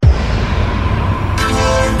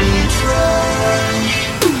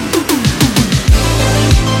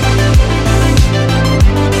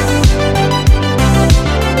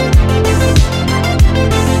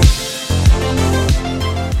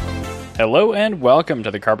Hello and welcome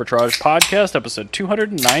to the Carbitrage Podcast, episode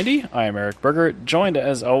 290. I am Eric Berger, joined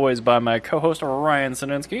as always by my co-host Ryan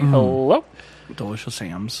Sininsky. Hello. Delicious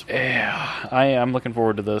hams. Yeah, I'm looking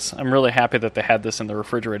forward to this. I'm really happy that they had this in the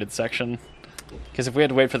refrigerated section, because if we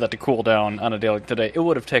had to wait for that to cool down on a day like today, it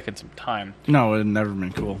would have taken some time. No, it had never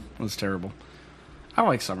been cool. It was terrible. I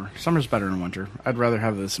like summer. Summer's better than winter. I'd rather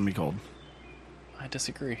have this than be cold. I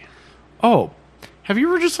disagree. Oh, have you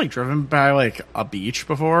ever just driven by a beach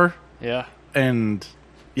before? Yeah. And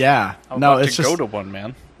yeah, I'm no, about it's to just go to one,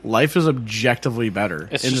 man. life is objectively better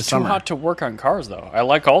It's in the just too summer. hot to work on cars, though. I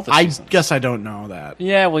like all the I seasons. guess I don't know that.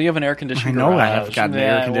 Yeah, well, you have an air-conditioned I know I garage. have got an Yeah,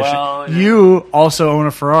 air conditioner. well, yeah. You also own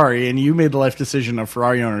a Ferrari, and you made the life decision of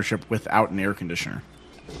Ferrari ownership without an air conditioner.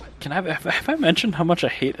 Have I mentioned how much I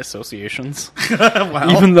hate associations?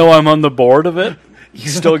 Even though I'm on the board of it,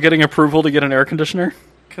 still getting approval to get an air conditioner?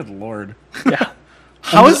 Good lord. Yeah.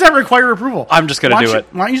 How does that require approval? I'm just going to do it.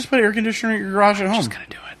 Why don't you just put air conditioner in your garage at home? I'm just going to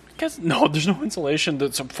do it. Because, no, there's no insulation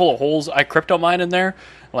that's full of holes. I crypto mine in there.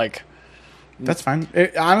 That's fine.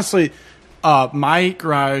 Honestly, my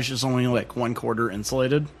garage is only 1/4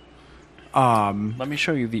 insulated. Let me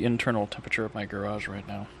show you the internal temperature of my garage right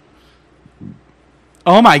now.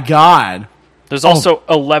 Oh my god! There's also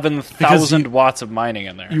 11,000 because watts of mining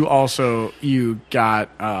in there. You got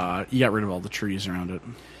rid of all the trees around it.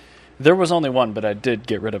 There was only one, but I did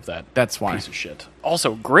get rid of that. That's why. Piece of shit.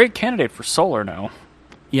 Also, great candidate for solar now.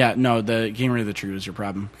 Yeah, no, the getting rid of the tree was your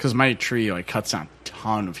problem because my tree cuts down a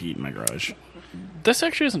ton of heat in my garage. This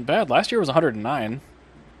actually isn't bad. Last year was 109.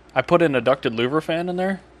 I put in a ducted louver fan in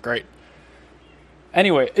there. Great.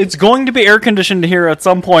 Anyway, it's going to be air conditioned here at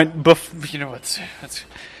some point. It's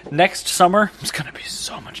next summer. It's going to be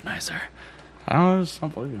so much nicer. I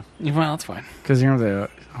don't believe you. Well, that's fine. Because the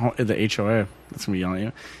HOA that's gonna be yelling at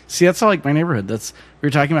you. See, that's like my neighborhood. We were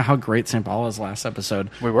talking about how great St. Paul is last episode.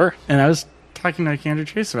 We were, and I was talking to Andrew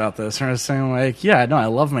Chase about this, and I was saying I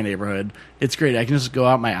love my neighborhood. It's great. I can just go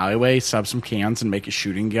out my alleyway, sub some cans, and make a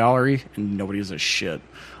shooting gallery, and nobody gives a shit.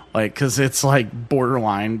 Because it's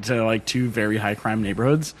borderline to two very high crime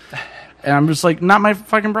neighborhoods, and I'm just not my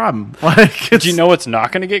fucking problem. Do you know what's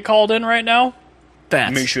not going to get called in right now?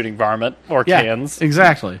 That Me shooting varmint or cans.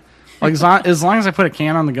 Exactly. As long as I put a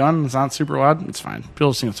can on the gun and it's not super loud, it's fine.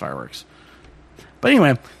 People just think it's fireworks. But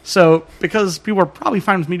anyway, so because people are probably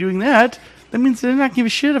fine with me doing that, that means they're not give a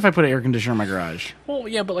shit if I put an air conditioner in my garage. Well,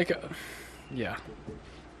 yeah, but yeah.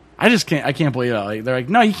 I just can't. I can't believe it. They're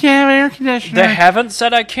no, you can't have an air conditioner. They haven't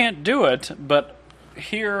said I can't do it, but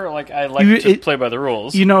here, I like to play by the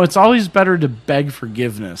rules. It's always better to beg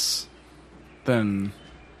forgiveness than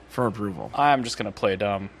for approval. I'm just going to play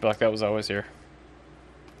dumb. That was always here.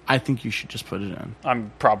 I think you should just put it in.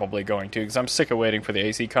 I'm probably going to, because I'm sick of waiting for the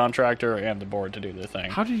AC contractor and the board to do their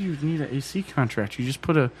thing. How do you need an AC contractor? You just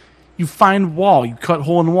you find wall, you cut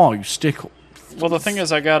hole in the wall, you stick. Well, the thing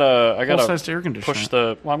is, I gotta air conditioner. push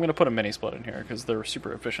the. Well, I'm gonna put a mini split in here because they're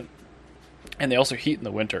super efficient, and they also heat in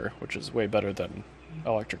the winter, which is way better than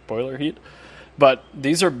electric boiler heat. But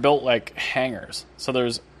these are built like hangers, so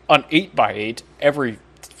there's an 8x8 every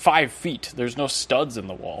 5 feet. There's no studs in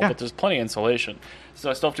the wall, but there's plenty of insulation. So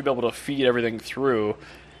I still have to be able to feed everything through.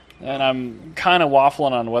 And I'm kind of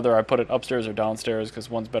waffling on whether I put it upstairs or downstairs because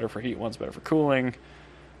one's better for heat, one's better for cooling.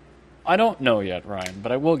 I don't know yet, Ryan,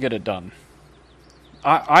 but I will get it done.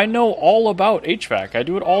 I know all about HVAC. I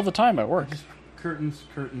do it all the time at work.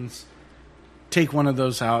 Curtains. Take one of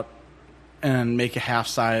those out and make a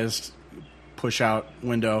half-sized push-out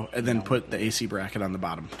window, and then put the AC bracket on the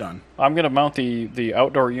bottom. Done. I'm going to mount the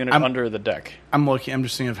outdoor unit under the deck. I'm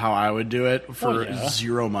just thinking of how I would do it for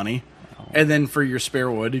zero money. And then for your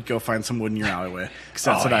spare wood, go find some wood in your alleyway. Because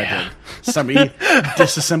that's what I did. Somebody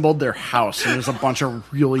disassembled their house, and there's a bunch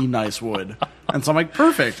of really nice wood. And so I'm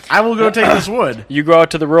perfect. I will go take this wood. You go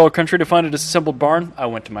out to the rural country to find a disassembled barn. I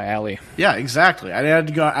went to my alley. Yeah, exactly. I had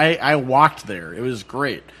to go. I walked there. It was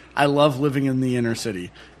great. I love living in the inner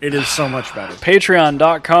city. It is so much better.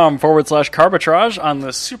 Patreon.com/Carbitrage. On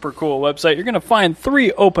this super cool website, you're going to find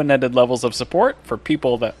 3 open-ended levels of support for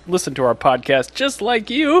people that listen to our podcast just like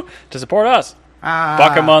you to support us.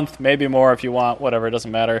 $1 a month, maybe more if you want. Whatever, it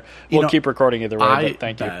doesn't matter. We'll keep recording either way, but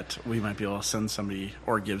thank you. I bet we might be able to send somebody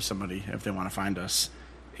or give somebody, if they want to find us,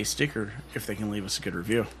 a sticker if they can leave us a good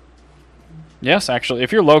review. Yes, actually.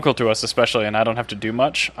 If you're local to us especially and I don't have to do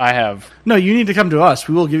much, I have... No, you need to come to us.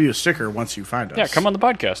 We will give you a sticker once you find us. Yeah, come on the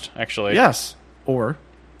podcast, actually. Yes. Or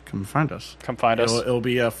come find us. Come find us. It'll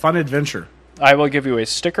be a fun adventure. I will give you a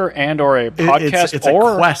sticker and or a podcast it's a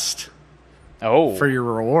quest for your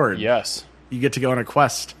reward. Yes. You get to go on a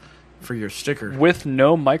quest for your sticker. with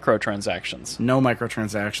no microtransactions. No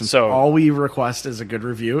microtransactions. So- all we request is a good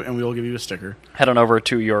review, and we will give you a sticker. Head on over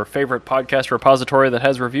to your favorite podcast repository that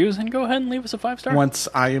has reviews and go ahead and leave us a 5-star. Once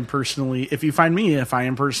I am personally, if you find me, if I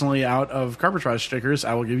am personally out of Carbitrage stickers,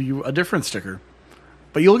 I will give you a different sticker.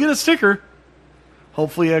 But you'll get a sticker.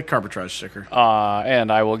 Hopefully a Carbitrage sticker.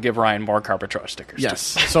 And I will give Ryan more Carbitrage stickers. Yes.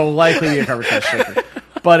 So likely a Carbitrage sticker.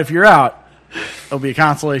 But if you're out, it'll be a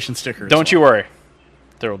consolation sticker. Don't you worry.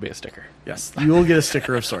 There will be a sticker. Yes. You will get a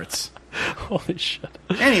sticker of sorts. Holy shit.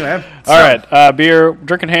 Anyway. All right. Beer,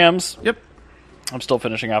 drinking hams. Yep. I'm still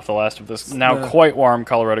finishing off the last of this now quite warm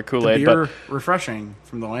Colorado Kool-Aid, Beer but refreshing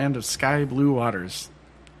from the land of sky blue waters.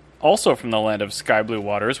 also from the land of sky blue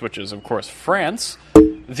waters, which is, of course, France.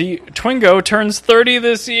 The Twingo turns 30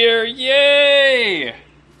 this year. Yay!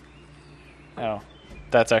 Oh,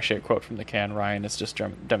 that's actually a quote from the can. Ryan is just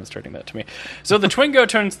demonstrating that to me. So the Twingo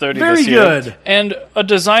turns 30 Very this year. good. And a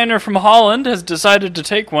designer from Holland has decided to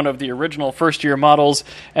take one of the original first-year models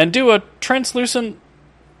and do a translucent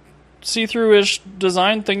see-through-ish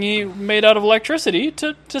design thingy made out of electricity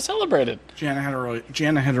to celebrate it. Jana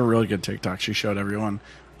had a really good TikTok she showed everyone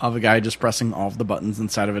of a guy just pressing all of the buttons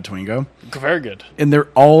inside of a Twingo. Very good. And they're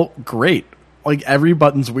all great. Like, every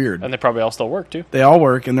button's weird. And they probably all still work, too. They all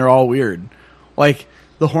work, and they're all weird. Like,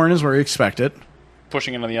 the horn is where you expect it.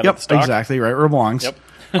 Pushing it on the end of Yep, the stock. exactly, right where it belongs. Yep.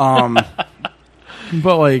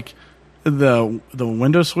 But, like, the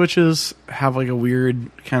window switches have, like, a weird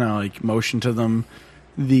kind of, like, motion to them.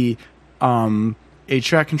 The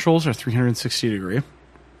HVAC controls are 360 degree.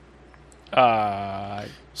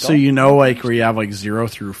 So you know, like, where you have, like, 0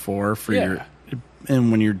 through 4 for your...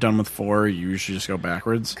 And when you're done with 4, you usually just go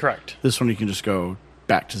backwards. Correct. This one, you can just go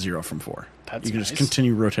back to 0 from 4. That's you can nice. just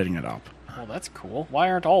continue rotating it up. Well, that's cool.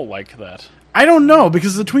 Why aren't all like that? I don't know,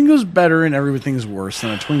 because the Twingo's better and everything's worse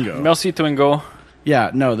than a Twingo. Merci, Twingo.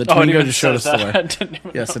 Yeah, no, the Oh, it Twingo even just showed us says the way. that. I didn't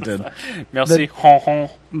even Yes, it notice did. that. Merci. Hon, hon.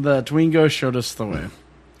 The Twingo showed us the way.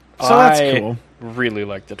 So that's cool. Really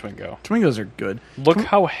like the Twingo. Twingos are good. Look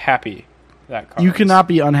how happy that car You is. cannot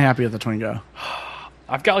be unhappy with the Twingo.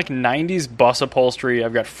 I've got like 90s bus upholstery.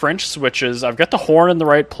 I've got French switches. I've got the horn in the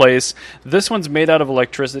right place. This one's made out of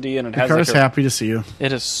electricity, and it The has car's like a, happy to see you.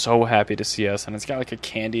 It is so happy to see us, and it's got like a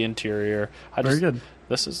candy interior. Very good.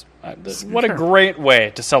 This is what a great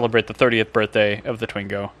way to celebrate the 30th birthday of the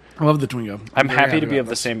Twingo. I love the Twingo. I'm very happy to be about of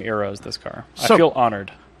the this. same era as this car. So- I feel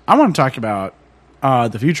honored. I want to talk about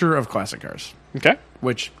the future of classic cars, Okay,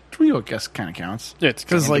 which Twingo, I guess, kind of counts. it's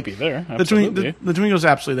going to be there. The Absolutely. Twingo's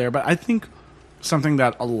absolutely there, but I think something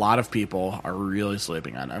that a lot of people are really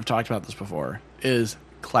sleeping on, I've talked about this before, is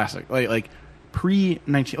classic. Like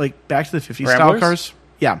pre-19, like back to the 50s style Ramblers? cars.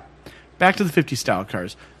 Yeah, back to the 50s style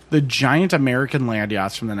cars. The giant American land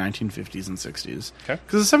yachts from the 1950s and 60s. Okay.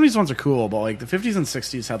 Because the 70s ones are cool, but like the 50s and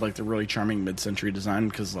 60s had like the really charming mid-century design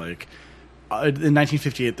because like in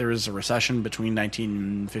 1958 there was a recession. Between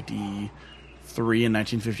 1953 and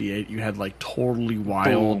 1958 you had like totally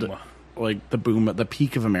wild... Boom. Like the boom at the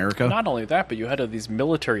peak of America. Not only that, but you had these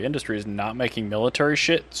military industries not making military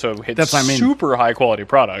shit, so it That's what I mean. super high quality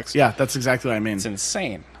products. Yeah, that's exactly what I mean. It's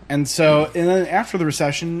insane. And so, and then after the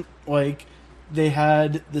recession, like they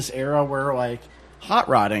had this era where like hot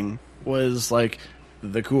rodding was like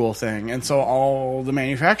the cool thing, and so all the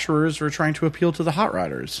manufacturers were trying to appeal to the hot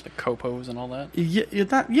rodders. The Copos and all that.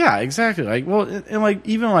 Yeah, exactly. Like, well, and like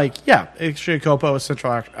even like Extra Copo is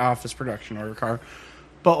central office production order car,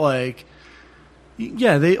 but like.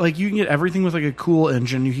 Yeah, they like you can get everything with like a cool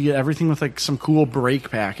engine. You can get everything with like some cool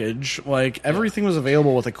brake package. Like everything was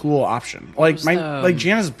available with a cool option. Like like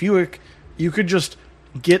Janice Buick, you could just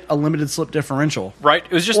get a limited slip differential. Right?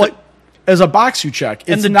 It was just Like as a box you check. and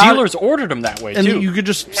It's the not- dealers ordered them that way and too. you could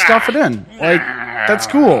just stuff it in. Like that's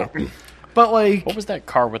cool. But like What was that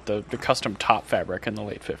car with the custom top fabric in the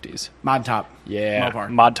late 50s? Mod Top. Yeah,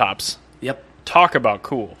 Mopar. mod tops. Yep. Talk about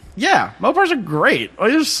cool. Yeah, Mopars are great.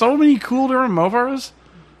 Like, there's so many cool different Mopars.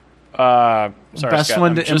 Sorry, Best Scott, one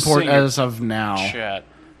I'm to just import seeing your as of now. chat.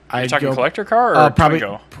 Are you I'd talking go- collector car or probably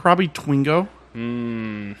Twingo? probably Twingo.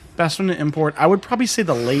 Hmm. Best one to import. I would probably say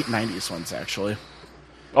the late '90s ones actually.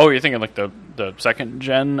 Oh, you're thinking like the second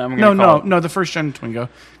gen? I'm gonna call it. No, the first gen Twingo.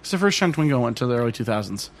 Because the first gen Twingo went to the early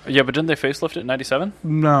 2000s. Yeah, but didn't they facelift it in 97?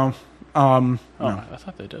 No. Oh, I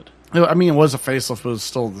thought they did. I mean, it was a facelift, but it was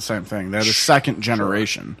still the same thing. They're the second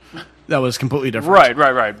generation. That was completely different.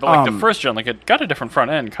 Right. But like the first gen, like it got a different front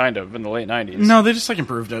end, kind of, in the late 90s. No, they just like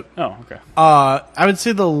improved it. Oh, okay. I would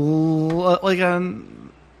say the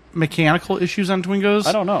mechanical issues on Twingos.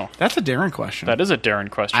 I don't know. That's a Darren question. That is a Darren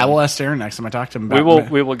question. I will ask Darren next time I talk to him. We About will.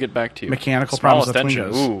 We will get back to you. mechanical Smallest problems with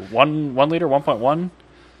engine. Twingos. Ooh, one liter, 1.1.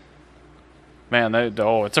 Man,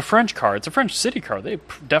 it's a French car. It's a French city car. They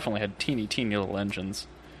definitely had teeny little engines.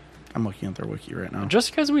 I'm looking at their wiki right now.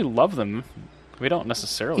 Just because we love them, we don't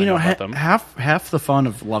necessarily know about them. Half the fun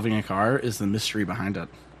of loving a car is the mystery behind it.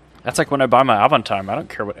 That's like when I buy my Avantime. I don't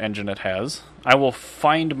care what engine it has. I will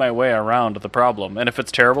find my way around the problem. And if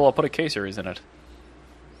it's terrible, I'll put a K-Series in it.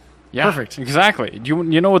 Yeah, Perfect. Exactly. You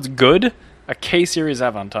know what's good? A K-Series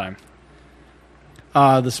Avantime.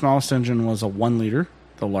 The smallest engine was a 1 liter.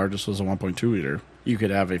 The largest was a 1.2 liter. You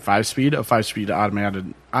could have a 5-speed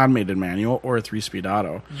automated manual, or a 3-speed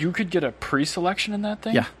auto. You could get a pre-selection in that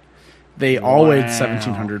thing? Yeah. They all weighed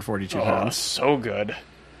 1,742 pounds. So good.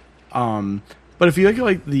 But if you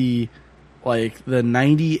look at the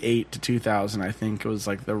 98 to 2000, I think it was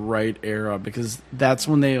like the right era, because that's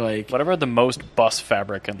when they whatever had the most bus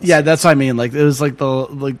fabric in the yeah, that's what I mean. Like, it was like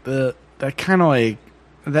that kind of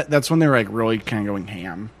that's when they were really kind of going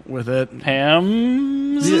ham with it.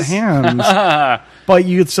 Hams? Yeah, hams. But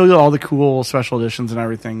you could still get all the cool special editions and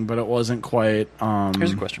everything, but it wasn't quite.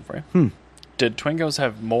 Here's a question for you. Did Twingos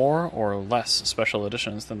have more or less special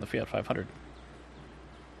editions than the Fiat 500?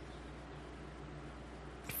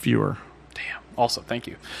 Fewer. Damn. Also, thank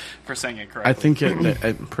you for saying it correctly. I think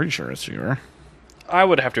I'm pretty sure it's fewer. I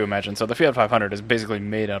would have to imagine so. The Fiat 500 is basically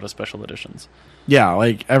made out of special editions. Yeah,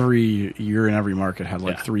 every year in every market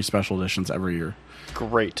had 3 special editions every year.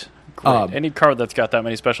 Great. Any car that's got that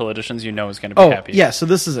many special editions, is going to be happy. Yeah, so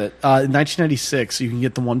this is it. In 1996, you can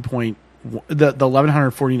get the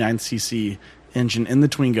 1149cc engine in the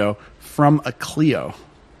Twingo from a Clio.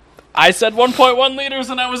 I said 1.1 liters,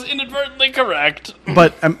 and I was inadvertently correct.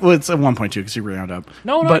 But it's a 1.2 because you round up.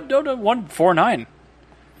 No, 149.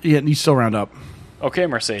 Yeah, you still round up. Okay,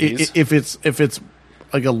 Mercedes. If it's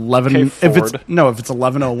like 11, okay, if it's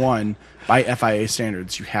 1101 by FIA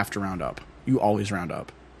standards, you have to round up. You always round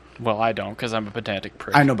up. Well, I don't, because I'm a pedantic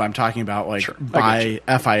prick. I know, but I'm talking about by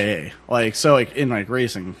FIA, in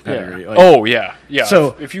racing pedigree. Yeah.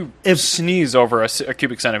 So if sneeze over a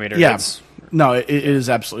cubic centimeter, no, it is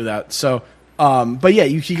absolutely that. So, but yeah,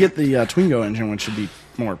 you could get the Twingo engine, which should be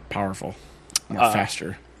more powerful, more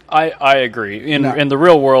faster. I agree. In the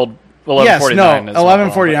real world, 1149 is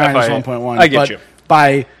 1149 is 1.1. I get you.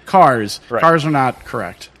 By cars are not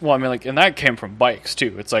correct. Well, I mean, and that came from bikes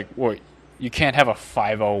too. It's you can't have a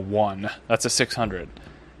 501. That's a 600.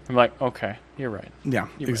 I'm like, okay, you're right. Yeah,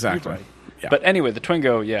 exactly. You're right. Yeah. But anyway, the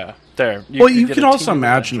Twingo, there. You can also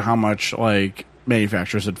imagine how much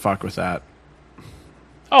manufacturers would fuck with that.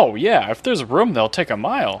 Oh yeah, if there's room, they'll take a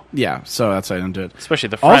mile. Yeah, so that's why I don't do it. Especially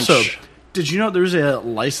the French. Also, did you know there's a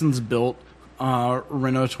license-built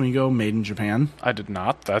Renault Twingo made in Japan? I did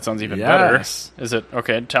not. That sounds even better. Is it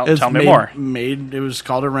okay? Tell me more. It was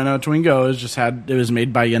called a Renault Twingo. It was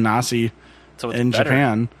made by Yanasi in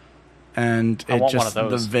Japan, and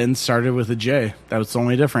the VIN started with a J. That was the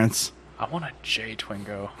only difference. I want a J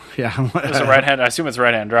Twingo. Yeah, it's a right hand. I assume it's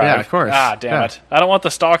right hand drive. Yeah, of course. Damn it! I don't want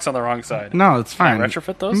the stocks on the wrong side. No, it's fine. Can I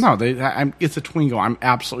retrofit those? No, it's a Twingo. I'm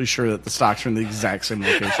absolutely sure that the stocks are in the exact same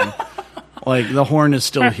location. The horn is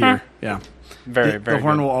still here. Yeah. Very the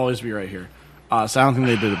horn good. will always be right here. So I don't think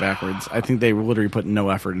they did it backwards. I think they literally put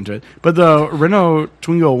no effort into it. But the Renault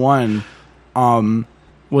Twingo 1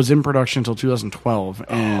 was in production until 2012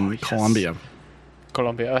 in Colombia.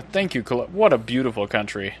 Colombia. Thank you, Colombia. What a beautiful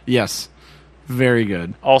country. Yes. Very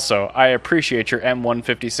good. Also, I appreciate your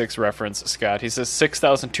M156 reference, Scott. He says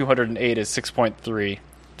 6,208 is 6.3.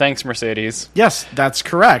 Thanks, Mercedes. Yes, that's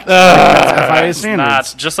correct. That's FIA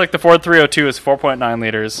standards. Not. Just like the Ford 302 is 4.9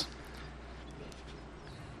 liters.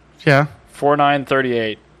 Yeah.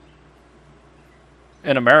 4938.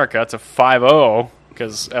 In America, it's a 5.0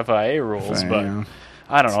 because FIA rules, but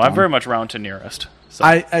I don't know. I'm very much round to nearest. So.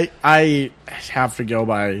 I have to go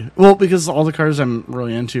by because all the cars I'm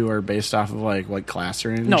really into are based off of what class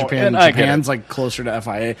are in Japan. Japan's closer to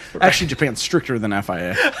FIA. Actually, Japan's stricter than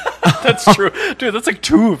FIA. That's true, dude. That's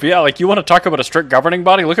TÜV. Yeah, you want to talk about a strict governing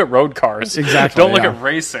body? Look at road cars. Exactly. Don't look at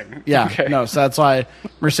racing. Yeah. Okay. No. So that's why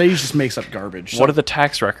Mercedes just makes up garbage. What do the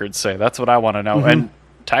tax records say? That's what I want to know. Mm-hmm. And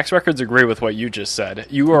tax records agree with what you just said.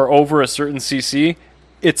 You are over a certain CC.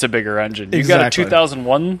 It's a bigger engine. You got a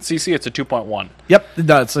 2001 CC, it's a 2.1. Yep,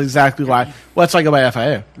 that's exactly why. Well, that's why I go by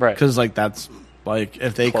FIA, right? Because that's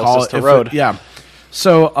if they closest call it to road, yeah.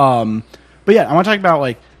 So, but yeah, I want to talk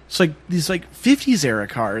about these 50s era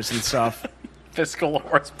cars and stuff. Fiscal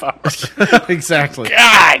horsepower, exactly.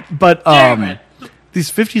 God, but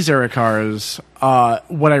these 50s era cars,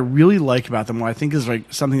 what I really like about them, what I think is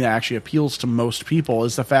something that actually appeals to most people,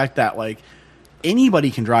 is the fact that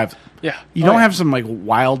anybody can drive them. Yeah, you don't have some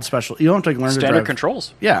wild special. You don't have to learn standard to drive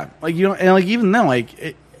controls. Yeah, you don't, and even then,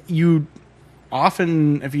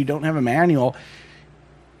 often if you don't have a manual,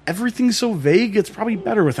 everything's so vague. It's probably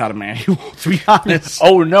better without a manual. To be honest.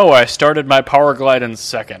 Oh no! I started my Power Glide in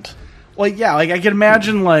second. Like, yeah, like I can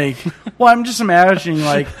imagine, like, well, I'm just imagining,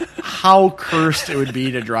 like, how cursed it would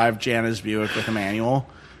be to drive Jana's Buick with a manual,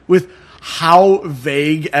 with how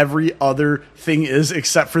vague every other thing is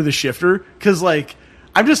except for the shifter. Because, like,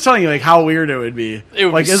 I'm just telling you, like, how weird it would be. It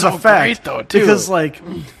would like, be as so a fact, great, though, too. Because, like,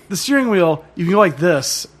 the steering wheel, you can go like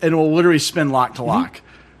this, and it will literally spin lock to lock.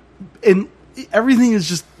 And everything is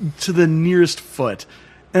just to the nearest foot.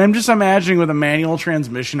 And I'm just imagining with a manual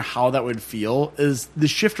transmission how that would feel is the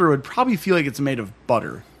shifter would probably feel like it's made of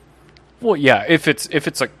butter. Well, yeah, if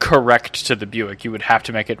it's like correct to the Buick, you would have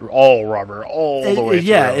to make it all rubber all the way through.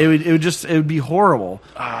 Yeah, it would be horrible.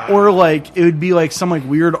 Or like it would be like some like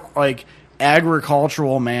weird like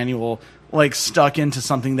agricultural manual like stuck into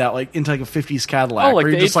something that like into like a 50s Cadillac. Oh, like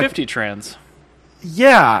where the you're just, 850 trans.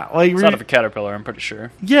 Yeah, like It's out of a Caterpillar, I'm pretty sure.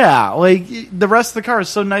 yeah, like the rest of the car is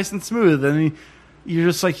so nice and smooth, and you're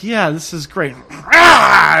just like, yeah, this is great.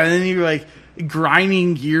 And then you're like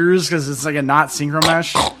grinding gears because it's like a not synchro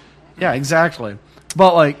mesh. Yeah, exactly.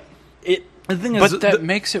 But like the thing is, but that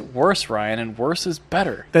makes it worse, Ryan, and worse is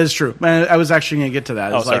better. that is true. Man, I was actually going to get to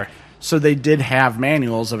that. Oh, It's like, sorry. so they did have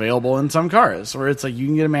manuals available in some cars where it's like you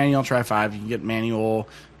can get a manual Tri-5, you can get manual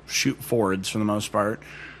shoot Fords for the most part.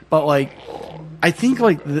 But like, I think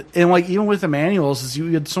like, and like even with the manuals, is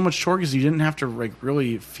you had so much torque because you didn't have to like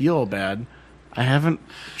really feel bad. I haven't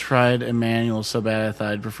tried a manual so bad I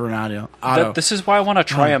thought I'd prefer an auto. This is why I want to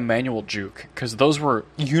try a manual Juke, because those were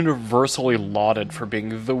universally lauded for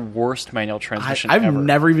being the worst manual transmission I've ever.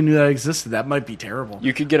 never even knew that existed. That might be terrible.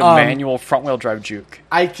 You could get a manual front-wheel drive Juke.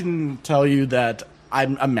 I can tell you that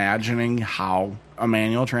I'm imagining how a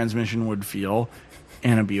manual transmission would feel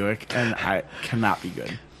in a Buick, and I cannot be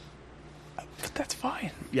good. But that's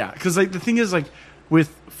fine. Yeah, because like the thing is, like with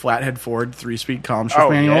flathead Ford 3-speed column shift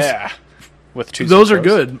manuals, yeah. With two those are Supras.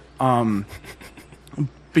 good.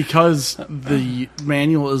 Because the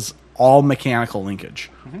manual is all mechanical linkage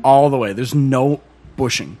all the way. There's no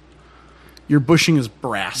bushing. Your bushing is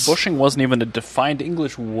brass. Bushing wasn't even a defined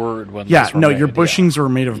English word when Yeah, these were no, made, your bushings were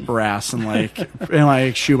made of brass and like and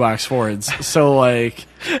like shoebox Fords. So like,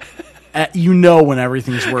 you know when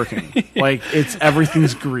everything's working. Like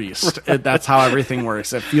everything's greased. That's how everything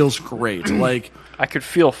works. It feels great. Like I could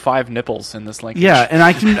feel 5 nipples in this linkage. yeah, and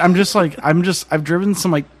I've driven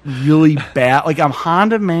some like really bad like a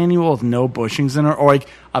Honda manual with no bushings in it, or like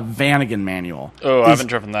a Vanagon manual. Oh, I Is haven't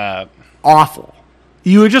driven that. awful.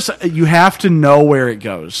 You have to know where it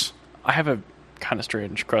goes. I have a kind of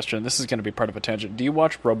strange question. This is going to be part of a tangent. Do you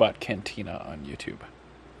watch Robot Cantina on YouTube?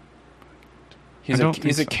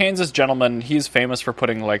 He's a Kansas gentleman. He's famous for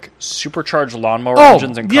putting like supercharged lawnmower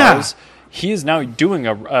engines in cars. Yeah. He is now doing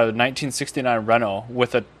a 1969 Renault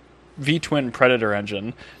with a V-twin Predator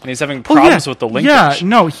engine, and he's having problems with the linkage. Yeah,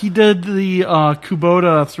 no, he did the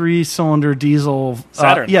Kubota 3-cylinder diesel.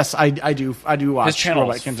 Saturn. Yes, I do watch. His channel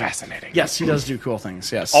Robot is Cantina. fascinating. Yes, he does do cool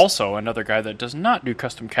things. Yes. Also, another guy that does not do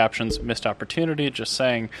custom captions, missed opportunity, just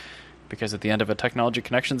saying, because at the end of a Technology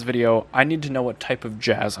Connections video, I need to know what type of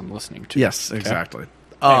jazz I'm listening to. Yes, exactly.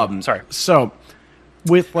 Anyway, sorry. So,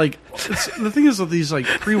 with like, the thing is with these like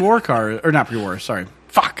pre-war cars, or not pre-war, sorry.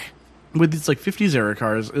 Fuck. With these like 50s era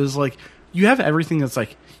cars, is like, you have everything that's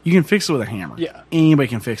like, you can fix it with a hammer. Yeah. Anybody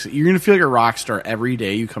can fix it. You're going to feel like a rock star every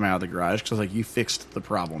day you come out of the garage because like you fixed the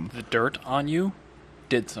problem. The dirt on you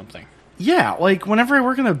did something. Yeah, like whenever I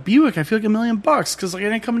work in a Buick, I feel like $1 million because like I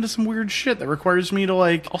didn't come into some weird shit that requires me to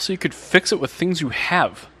like. Also, you could fix it with things you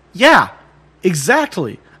have. Yeah,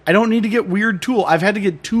 exactly. I don't need to get weird tool. I've had to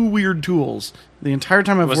get 2 weird tools the entire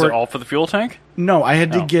time I've Was worked. it all for the fuel tank? No, I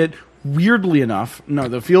had to Oh. get weirdly enough. No,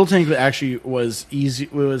 the fuel tank actually was easy.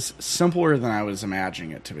 It was simpler than I was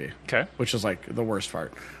imagining it to be. Okay. Which is like the worst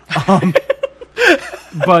part.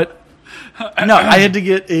 But no, I had to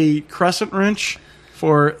get a crescent wrench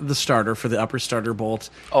for the starter, for the upper starter bolt.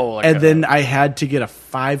 Oh, like and a- then I had to get a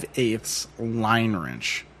 5/8 line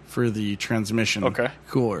wrench for the transmission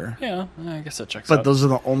cooler. Yeah, I guess that checks But out. those are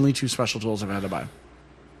the only 2 special tools I've had to buy.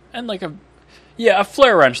 And like a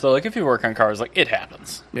flare wrench, though. Like if you work on cars, like it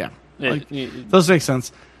happens. Yeah. It- Those make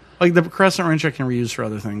sense. Like the crescent wrench I can reuse for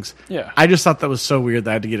other things. Yeah. I just thought that was so weird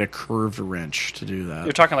that I had to get a curved wrench to do that.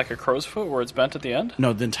 You're talking like a crow's foot where it's bent at the end?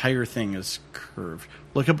 No, the entire thing is curved.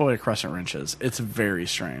 Look up what a crescent wrench is. It's very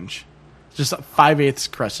strange. Just a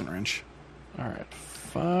 5/8 crescent wrench. All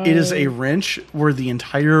right. It is a wrench where the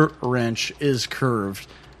entire wrench is curved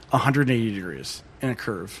 180 degrees in a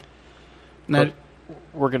curve. Now, But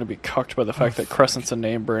we're going to be cucked by the fact that Crescent's a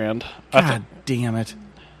name brand. God damn it.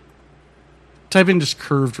 Type in just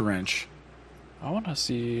curved wrench. I want to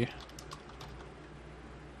see.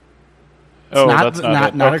 Not, that's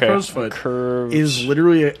not not okay. a crow's foot. Curved. Is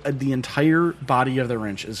literally the entire body of the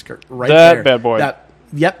wrench is right That there. bad boy.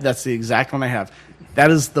 Yep, that's the exact one I have.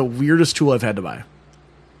 That is the weirdest tool I've had to buy.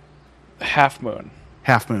 Half Moon.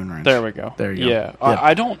 Half Moon wrench. There we go. There you go. Yeah, Yep.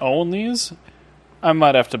 I don't own these. I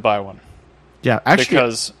might have to buy one Yeah, actually,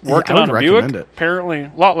 because working I would on a Buick recommend it. apparently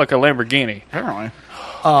a lot like a Lamborghini. Apparently.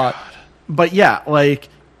 But yeah, like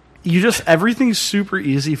you just everything's super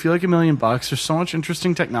easy. You feel like $1,000,000. There's so much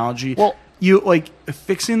interesting technology. Well, you like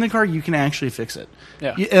fixing the car, you can actually fix it.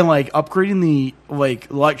 Yeah. And like upgrading the like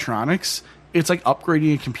electronics, it's like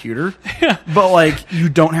upgrading a computer. Yeah. But like you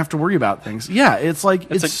don't have to worry about things. Yeah, it's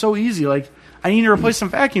so easy. Like I need to replace some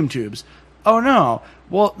vacuum tubes. Oh no.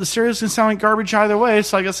 Well, the stereo's gonna sound like garbage either way,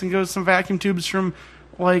 so I guess I can go with some vacuum tubes from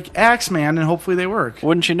like Axeman and hopefully they work.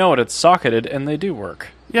 wouldn't you know it? It's socketed and they do work.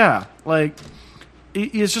 Yeah, like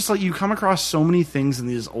it's just like you come across so many things in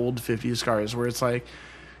these old 50s cars where it's like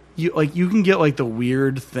you can get like the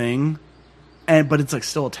weird thing, but it's like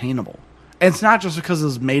still attainable. And it's not just because it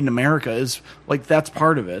was made in America; is like that's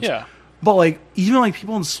part of it. Yeah. But like even like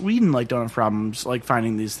people in Sweden like don't have problems like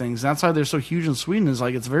finding these things. And that's why they're so huge in Sweden. Is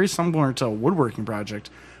like it's very similar to a woodworking project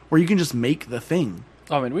where you can just make the thing.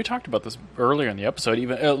 I mean, we talked about this earlier in the episode,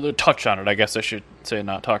 even touched on it, I guess I should say,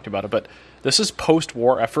 not talked about it, but this is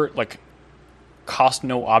post-war effort, like, cost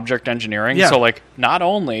no object engineering. Yeah. So, like, not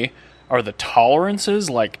only are the tolerances,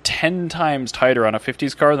 like, 10 times tighter on a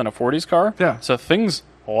 50s car than a 40s car, Yeah. so things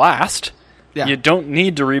last. Yeah. You don't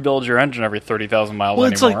need to rebuild your engine every 30,000 miles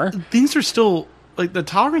Well, it's anymore. like things are still like the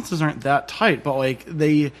tolerances aren't that tight, but like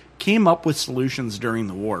they came up with solutions during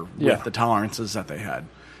the war Yeah. with the tolerances that they had.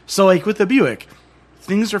 So like with the Buick,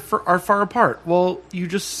 things are far apart. Well, you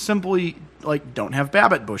just simply like don't have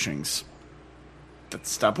Babbitt bushings. That's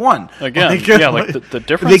step one. Again, yeah, like the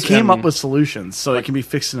difference They came in- up with solutions so it can be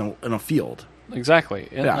fixed in a field. Exactly.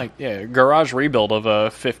 And Yeah. garage rebuild of a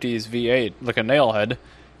 50s V8, like a nailhead.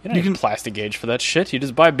 You don't need plastic gauge for that shit. You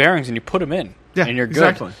just buy bearings and you put them in. Yeah, and you're good.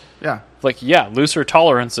 exactly. Yeah, Like, yeah, looser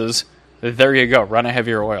tolerances. There you go. Run a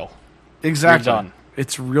heavier oil. exactly. You're done.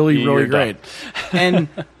 It's really, You're really done. great. And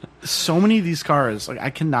so many of these cars, like I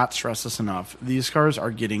cannot stress this enough. These cars are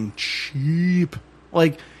getting cheap.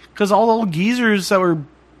 Like, because all the old geezers that were,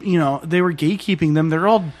 they were gatekeeping them, they're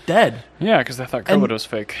all dead. Yeah, because they thought COVID was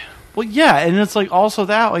fake. Well, yeah, and it's like also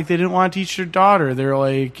that, like, they didn't want to teach their daughter, their,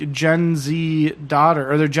 like, Gen Z daughter,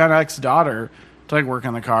 or their Gen X daughter to, like, work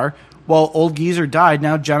on the car. Well, old geezer died,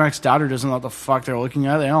 now Gen X daughter doesn't know what the fuck they're looking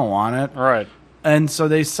at, they don't want it. Right. And so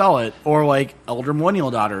they sell it. Or, like, elder millennial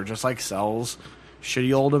daughter just, like, sells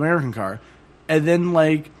shitty old American car. And then,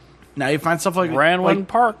 like, now you find stuff like... Ran when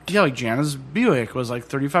parked. Yeah, like, Jana's Buick was, like,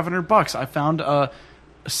 $3,500. I found a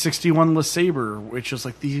 61 LeSabre, which is,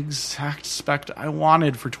 like, the exact spec I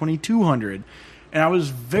wanted for $2,200. And I was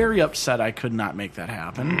very upset I could not make that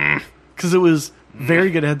happen. Because it was very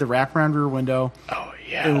good. It had the wraparound rear window. Oh,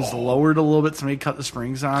 yeah. It was lowered a little bit. Somebody cut the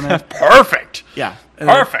springs on it. Perfect. Yeah.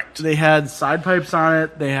 Perfect. They had side pipes on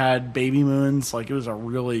it. They had baby moons. Like, it was a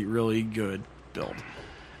really, really good build.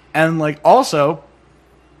 And, like, also,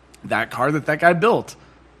 that car that guy built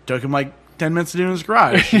took him, like, 10 minutes to do in his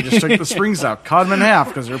garage. He just took the springs out, cut them in half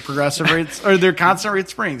because they're progressive rates, or they're constant rate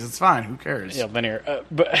springs. It's fine. Who cares? Yeah, linear.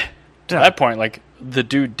 But to that point, like, the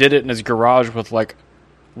dude did it in his garage with, like,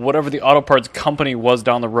 whatever the auto parts company was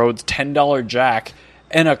down the road's $10 jack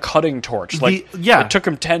and a cutting torch. Like, yeah. It took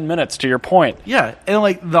him 10 minutes, to your point. Yeah, and,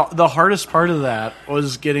 like, the hardest part of that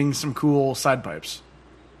was getting some cool side pipes.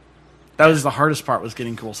 That was the hardest part, was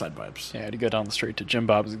getting cool side pipes. Yeah, I had to go down the street to Jim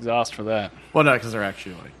Bob's exhaust for that. Well, no, because they're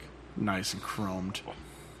actually, like, nice and chromed.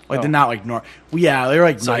 Like, they're not, like, yeah, they're,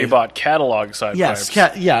 like, So nice. he bought catalog side Yes,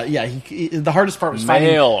 pipes. the hardest part was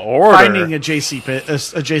Mail order. finding a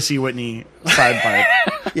JC Whitney side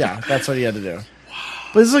pipe. Yeah, that's what he had to do.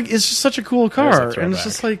 But it's like it's just such a cool car, There's a and it's throwback.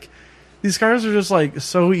 just like these cars are just like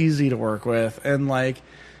so easy to work with, and like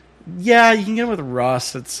yeah, you can get it with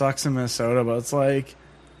rust. It sucks in Minnesota, but it's like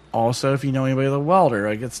also if you know anybody with a welder,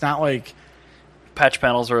 like it's not like Patch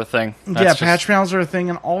panels are a thing. patch panels are a thing,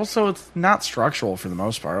 and also it's not structural for the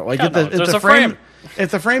most part. Like Yeah, if the, no, if there's the a frame, frame.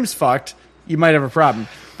 if the frame's fucked, you might have a problem.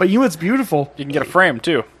 But you know what's beautiful? You can get a frame,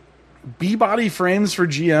 too. B-body frames for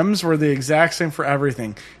GMs were the exact same for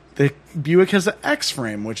everything. The Buick has an X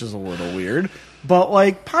frame, which is a little weird, but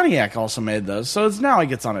like Pontiac also made those, so it's not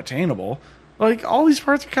like it's unattainable. Like all these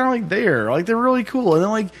parts are kind of like there, like they're really cool, and then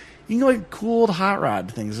like you can get like cool old hot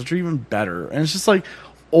rod things, which are even better. And it's just like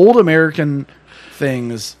old American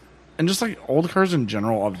things, and just like old cars in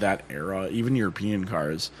general of that era, even European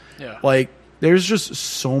cars. Yeah. Like there's just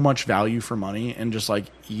so much value for money and just like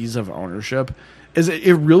ease of ownership.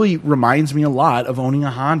 It really reminds me a lot of owning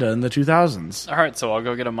a Honda in the 2000s. All right, so I'll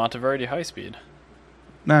go get a Monteverdi High Speed.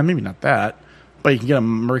 Nah, maybe not that. But you can get a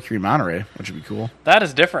Mercury Monterey, which would be cool. That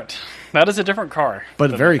is different. That is a different car.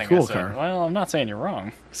 But a very cool car. Well, I'm not saying you're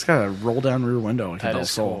wrong. It's got a roll-down rear window. That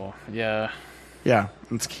is cool. Yeah. Yeah,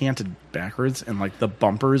 it's canted backwards, and like the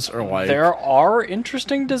bumpers are like... There are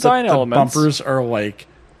interesting design elements. The bumpers are like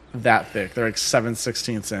that thick. They're like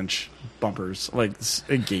 7/16 inch bumpers, like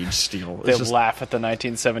a gauge steel. They laugh at the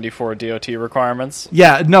 1974 DOT requirements.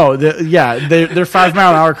 Yeah, no, they're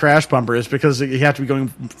 5-mile-an-hour crash bumpers because you have to be going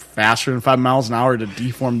faster than 5 miles an hour to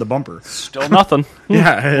deform the bumper. Still nothing.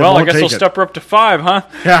 Yeah. Well, I guess we'll step her up to 5, huh?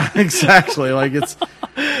 Yeah, exactly. Like it's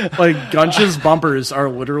like Gunch's bumpers are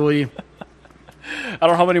literally. I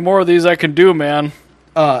don't know how many more of these I can do, man.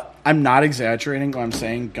 I'm not exaggerating when I'm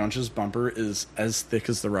saying Gunch's bumper is as thick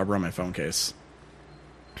as the rubber on my phone case.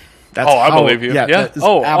 I believe you. Yeah. That is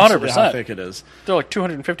 100%. How thick it is. They're like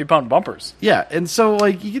 250-pound bumpers. Yeah, and so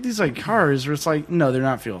like you get these like cars where it's like, no, they're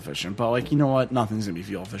not fuel efficient, but like you know what, nothing's gonna be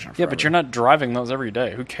fuel efficient. Forever. Yeah, but you're not driving those every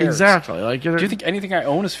day. Who cares? Exactly. Like, do you think anything I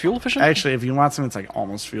own is fuel efficient? Actually, if you want something that's like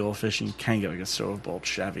almost fuel efficient, you can get like a Stovebolt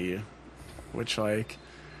Chevy, which like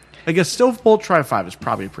a Stovebolt Tri-5 is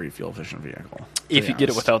probably a pretty fuel efficient vehicle. If you get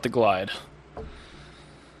it without the glide.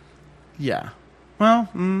 Yeah. Well,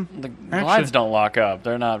 the glides don't lock up.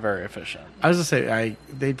 They're not very efficient. I was going to say,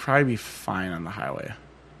 they'd probably be fine on the highway.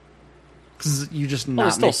 Because you're just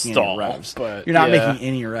not making any revs. But you're not making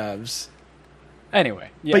any revs.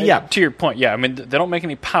 Anyway. Yeah, but yeah. To your point, yeah. I mean, they don't make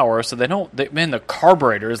any power, so the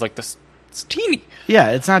carburetor is like this. It's teeny.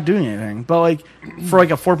 Yeah, it's not doing anything. But like, for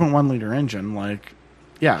like a 4.1 liter engine, like,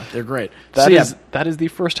 yeah, they're great. That is the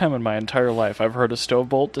first time in my entire life I've heard a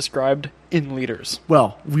Stovebolt described in liters.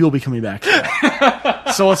 Well, we'll be coming back to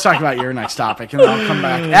that. So let's talk about your next topic, and then I'll come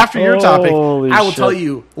back. After your topic, I will tell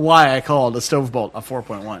you why I called a Stovebolt a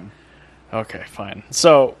 4.1. Okay, fine.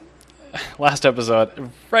 So, last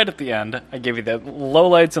episode, right at the end, I gave you the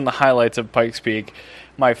lowlights and the highlights of Pikes Peak.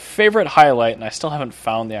 My favorite highlight, and I still haven't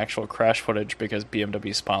found the actual crash footage because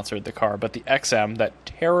BMW sponsored the car, but the XM, that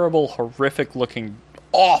terrible, horrific-looking,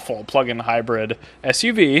 awful plug-in hybrid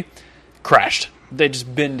SUV, crashed. They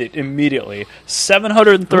just binned it immediately.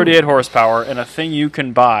 738 horsepower and a thing you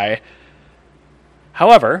can buy.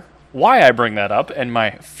 However, why I bring that up, and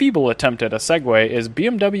my feeble attempt at a segue, is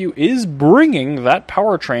BMW is bringing that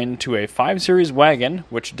powertrain to a 5 Series wagon,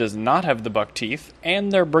 which does not have the buck teeth,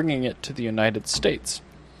 and they're bringing it to the United States.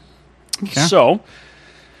 Okay. So,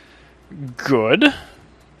 good.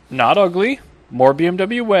 Not ugly. More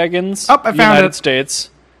BMW wagons. Oh, I found United States.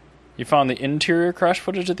 You found the interior crash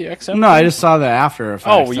footage of the XM? No, I just saw the after effects.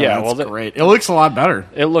 Oh, yeah. That's great. It looks a lot better.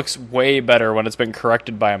 It looks way better when it's been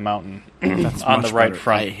corrected by a mountain on the right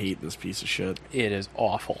front. I hate this piece of shit. It is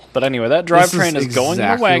awful. But anyway, that drivetrain is going in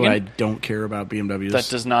the wagon. What I don't care about BMWs. That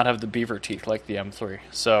does not have the beaver teeth like the M3.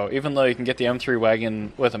 So even though you can get the M3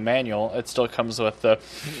 wagon with a manual, it still comes with the...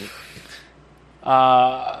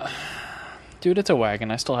 Dude, it's a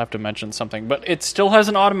wagon. I still have to mention something. But it still has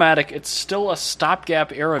an automatic. It's still a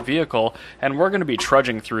stopgap era vehicle. And we're going to be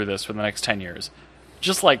trudging through this for the next 10 years.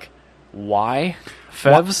 Just like, why?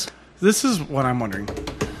 Fevs? This is what I'm wondering.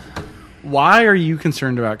 Why are you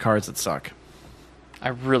concerned about cars that suck? I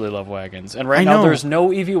really love wagons. And right now, there's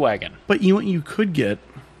no EV wagon. But what you could get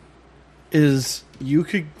is you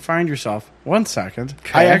could find yourself... 1 second.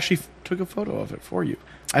 Okay. I actually took a photo of it for you.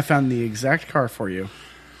 I found the exact car for you.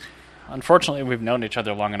 Unfortunately, we've known each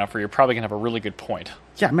other long enough where you're probably going to have a really good point.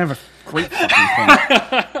 Yeah, I'm going to have a great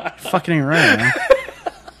fucking point. Fucking ain't right, man.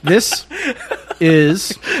 This is...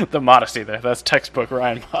 The modesty there. That's textbook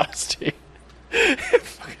Ryan modesty.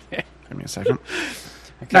 Give me a second.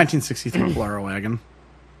 Okay. 1963 Polaro wagon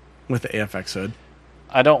with the AFX hood.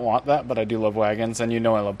 I don't want that, but I do love wagons, and you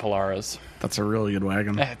know I love Polaras. That's a really good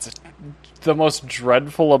wagon. It's the most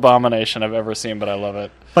dreadful abomination I've ever seen, but I love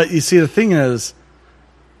it. But you see, the thing is...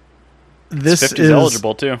 This is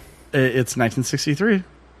eligible too. It's 1963.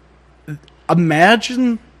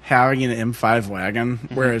 Imagine having an M5 wagon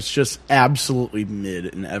where it's just absolutely mid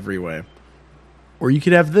in every way. Or you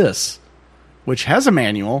could have this, which has a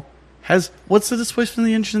manual. What's the displacement of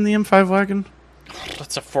the engine in the M5 wagon?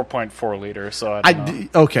 That's a 4.4 liter. So I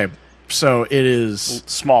don't know. Okay, so it is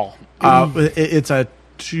small. It's a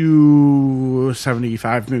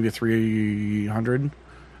 275, maybe a 300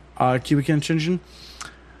 cubic inch engine.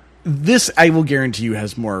 This, I will guarantee you,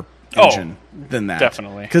 has more engine than that.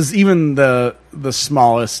 Definitely. Because even the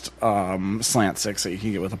smallest slant 6 that you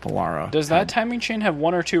can get with a Polaro. Does that timing chain have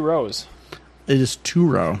 1 or 2 rows? It is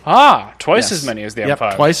 2-row. Twice Yes. as many as the Yep,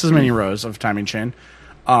 M5. twice as many rows of timing chain.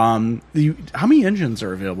 How many engines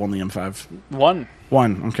are available in the M5? One.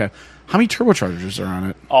 One. Okay. How many turbochargers are on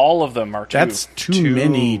it? All of them are two. That's too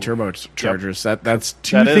many turbochargers. That's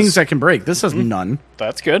two That is- things that can break. This has none.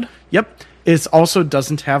 That's good. Yep. It also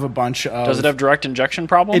doesn't have a bunch of... Does it have direct injection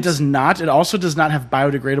problems? It does not. It also does not have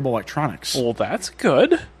biodegradable electronics. Well, that's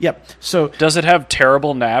good. Yep. So, Does it have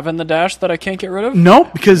terrible nav in the dash that I can't get rid of? no,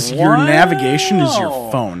 because your navigation is your Wow.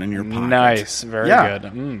 phone in your pocket. Nice. Very Yeah.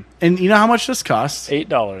 good. And you know how much this costs?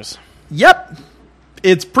 $8. Yep.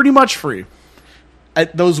 It's pretty much free.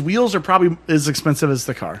 Those wheels are probably as expensive as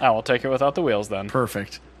the car. I will take it without the wheels then.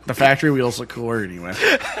 Perfect. The factory wheels look cooler anyway.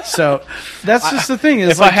 So that's just the thing. Is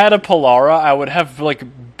If I had a Polara, I would have like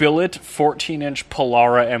billet 14-inch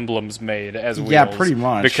Polara emblems made as wheels. Yeah, pretty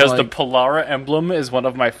much, Because the like- Polara emblem is one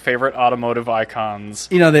of my favorite automotive icons.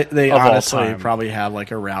 you know, they of all honestly time. probably had like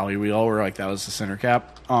a rally wheel where like that was the center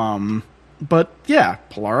cap. But yeah,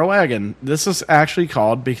 Polara wagon. This is actually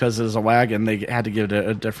called, because it is a wagon, they had to give it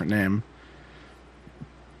a different name.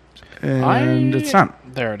 And it's not.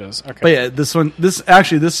 There it is. Okay. But yeah,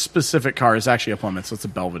 this specific car is actually a Plymouth, so it's a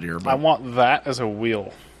Belvedere. But I want that as a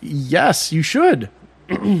wheel. yes, you should.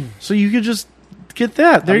 So you could just get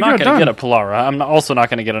that. There I'm you not go. going to Done. get a Polara. I'm also not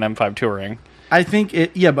going to get an M5 Touring. I think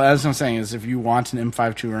it. Yeah, but as I'm saying is, if you want an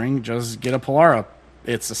M5 Touring, just get a Polara.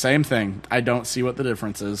 It's the same thing. I don't see what the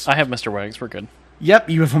difference is. I have Mr. Wags. We're good.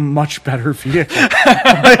 Yep, you have a much better vehicle,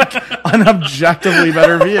 like an objectively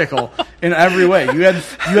better vehicle in every way. You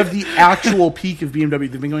have the actual peak of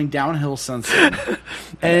BMW. They've been going downhill since then,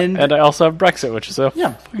 And I also have Brexit, which is a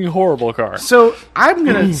Yeah. fucking horrible car. So I'm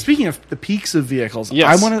gonna. Speaking of the peaks of vehicles,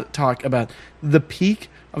 Yes. I want to talk about the peak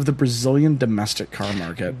of the Brazilian domestic car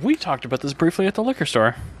market. We talked about this briefly at the liquor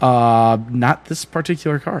store. Not this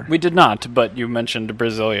particular car. We did not, but you mentioned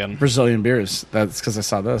Brazilian. Brazilian beers. That's because I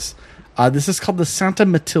saw this. This is called the Santa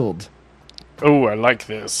Matilde. Oh, I like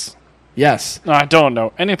this. Yes. I don't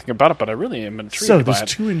know anything about it, but I really am intrigued So by there's it.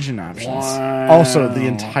 2 engine options. Wow. Also, the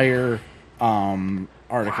entire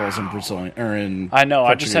articles in Brazilian or in. I know.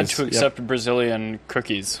 I just had to Portuguese. accept Brazilian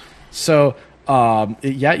cookies. So,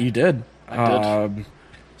 yeah, you did. I did.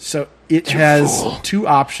 So it has 2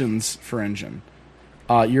 options for engine.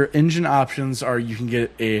 Your engine options are you can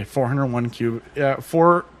get a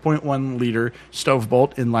 4.1 liter stove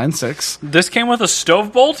bolt inline 6. This came with a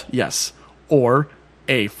stove bolt? Yes, or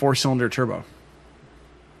a 4-cylinder turbo.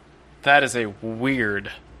 That is a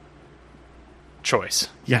weird choice.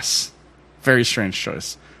 Yes, very strange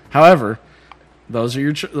choice. However, those are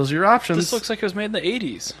your options. This looks like it was made in the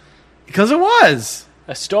 80s. because it was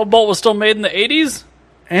A stove bolt was still made in the 80s?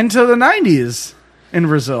 into the 90s in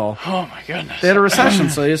Brazil. Oh my goodness. They had a recession,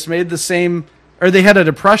 so they just made the same, or they had a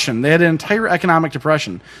depression. They had an entire economic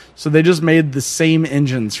depression, so they just made the same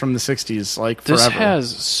engines from the 60s, like forever. This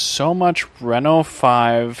has so much Renault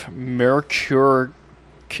 5, Mercury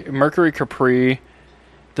Capri.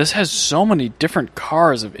 This has so many different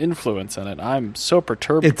cars of influence in it. I'm so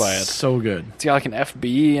perturbed by it. It's so good. It's got like an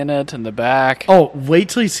FB in it in the back. Oh, wait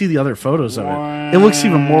till you see the other photos of it. It looks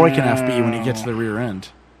even more like an FB when you get to the rear end.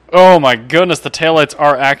 Oh my goodness, the taillights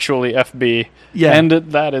are actually FB. Yeah. And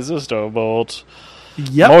that is a stove bolt.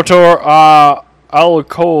 Yep. Motor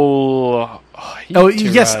alcohol. Oh,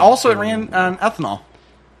 yes. Also, it ran on ethanol.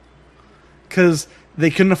 Because they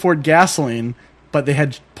couldn't afford gasoline, but they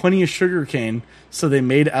had plenty of sugar cane, so they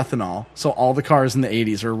made ethanol. So all the cars in the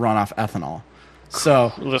 80s were run off ethanol.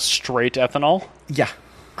 So, The straight ethanol. yeah.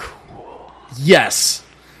 Cool. Yes.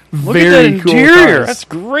 Look Very at that cool interior. cars. That's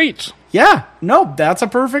great. Yeah. No, that's a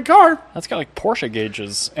perfect car. That's got like Porsche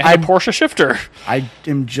gauges and I- a Porsche shifter. I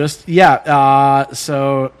am just, yeah.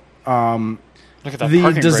 So, Look at that the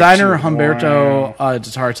parking designer brake, too. Humberto Wow.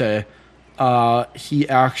 Duterte, he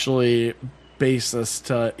actually based this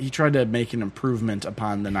he tried to make an improvement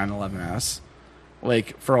upon the 911S,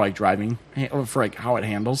 like for like driving, for like how it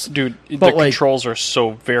handles. Dude, But, the like- controls are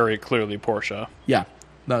so very clearly Porsche. Yeah,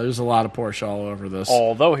 no, there's a lot of Porsche all over this.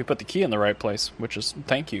 Although he put the key in the right place, which is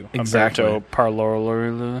thank you, Exactly. Humberto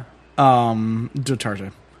Parlor.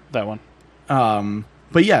 Duterte. That one.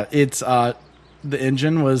 But yeah, it's the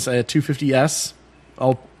engine was a 250S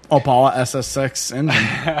Opala SS6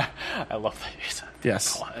 engine. I love that.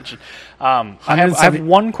 Yes, Engine. I have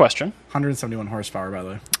one question 171 horsepower, by the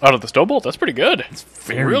way. out of the stove bolt. That's pretty good. It's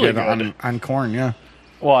Very really good on corn. Yeah.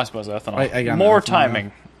 Well, I suppose ethanol. I got More ethanol,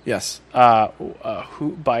 timing. Yes.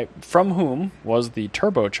 From whom was the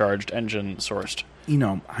turbocharged engine sourced? You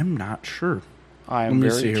know, I'm not sure. I am Let me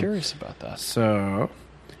see very here. curious about that. So,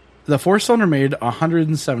 the 4-cylinder made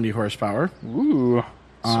 170 horsepower. Ooh,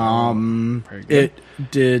 Very good.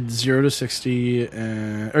 It did 0 to 60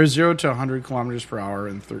 or 0 to 100 kilometers per hour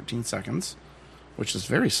in 13 seconds, which is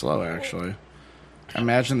very slow actually. I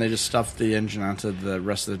imagine they just stuffed the engine onto the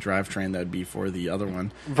rest of the drivetrain that would be for the other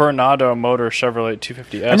one. Vernado Motor Chevrolet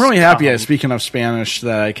 250S. I'm really happy, speaking of Spanish,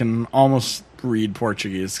 that I can almost read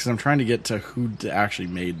Portuguese because I'm trying to get to who actually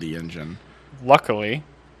made the engine. Luckily.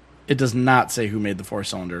 It does not say who made the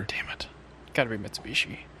four-cylinder. Damn it. Gotta be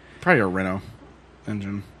Mitsubishi. Probably a Renault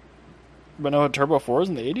engine. Renault Turbo 4s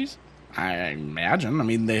in the 80s? I imagine. I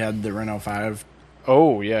mean, they had the Renault 5,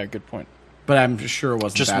 Oh, yeah, good point. but I'm sure it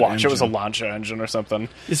wasn't Just that watch. engine. It was a Lancia engine or something.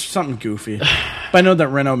 It's something goofy. But I know that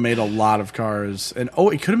Renault made a lot of cars. And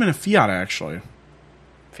it could have been a Fiat, actually.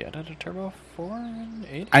 Fiat had a Turbo 4 in the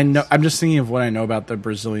 80s? I know. I'm just thinking of what I know about the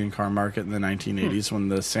Brazilian car market in the 1980s when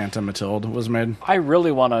the Santa Matilde was made. I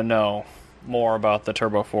really want to know more about the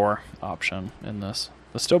Turbo 4 option in this.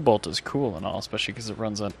 The steel bolt is cool and all, especially because it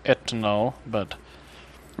runs on ethanol, but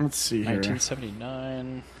Let's see here.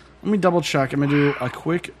 1979. Let me double check. I'm going to do a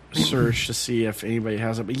quick search to see if anybody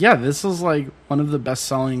has it. But yeah, this is like one of the best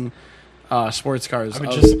selling sports cars. I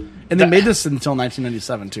mean, and they made this until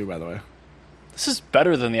 1997 too, by the way. This is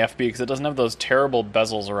better than the FB because it doesn't have those terrible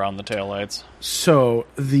bezels around the taillights. So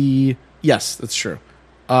yes, that's true.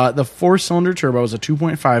 The four-cylinder turbo is a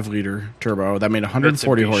 2.5 liter turbo that made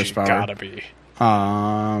 140 Mitsubishi horsepower. Gotta be.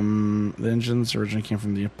 The engines originally came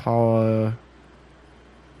from the Impala,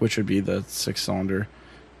 which would be the 6-cylinder.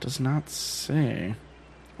 Does not say.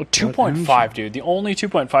 Well, 2.5, dude. The only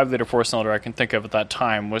 2.5 liter four cylinder I can think of at that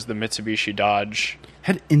time was the Mitsubishi Dodge.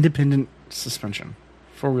 Had independent suspension.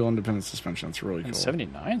 Four-wheel independent suspension. That's really cool. In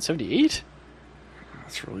 79, 78?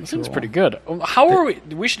 That's really That cool. seems pretty good. How are we?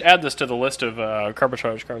 We should add this to the list of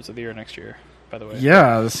Carbocharged cars of the year next year, by the way.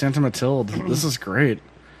 Yeah, the Santa Matilde. This is great.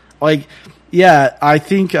 Like, yeah, I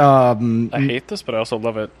think. I hate this, but I also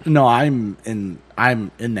love it. No, I'm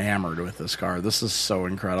enamored with this car. This is so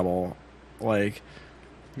incredible. Like,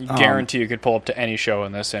 You guarantee you could pull up to any show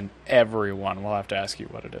in this, and everyone will have to ask you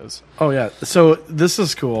what it is. oh yeah. So this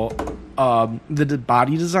is cool. The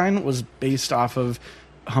body design was based off of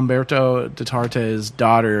Humberto Dutarte's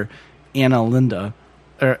daughter, Anna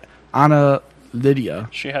Lydia.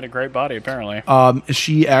 She had a great body, apparently.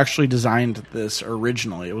 She actually designed this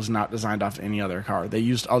originally. It was not designed off any other car. They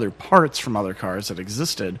used other parts from other cars that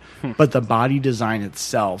existed, but the body design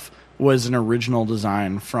itself was an original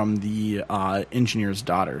design from the engineer's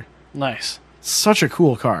daughter. Nice. Such a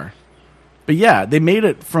cool car. But yeah, they made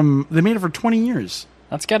it for 20 years.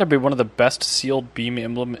 That's got to be one of the best sealed beam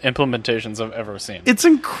implementations I've ever seen. It's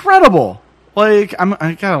incredible. Like,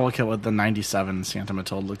 I gotta look at what the 97 Santa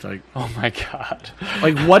Matilde looked like. Oh my god.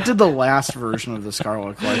 Like, what did the last version of this car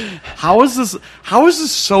look like? How is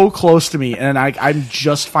this so close to me? And I'm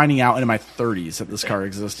just finding out in my 30s that this car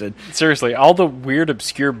existed. Seriously, all the weird,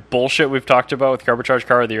 obscure bullshit we've talked about with Carbocharged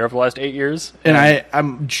Car of the Year over the last 8 years. And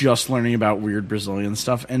I'm just learning about weird Brazilian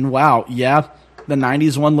stuff. And wow, yeah, the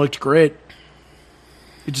 90s one looked great.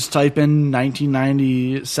 You just type in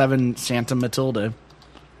 1997 Santa Matilde,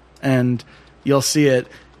 and you'll see it.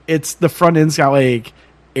 It's the front end's got like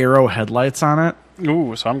arrow headlights on it.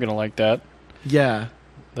 Ooh, so I'm gonna like that. Yeah.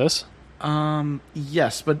 This?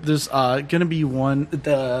 Yes, but there's gonna be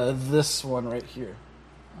this one right here.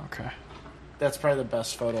 Okay. That's probably the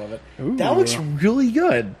best photo of it. Ooh. That looks really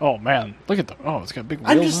good. Oh man, look at it's got big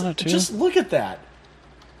wheels on it too. Just look at that.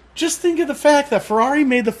 Just think of the fact that Ferrari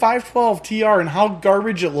made the 512 TR and how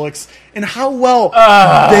garbage it looks and how well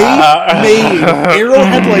they made arrow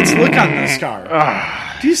headlights look on this car.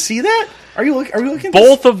 Do you see that? Are you looking at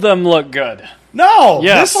Both of them look good. No,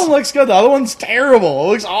 Yes. this one looks good. The other one's terrible. It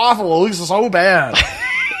looks awful. It looks so bad.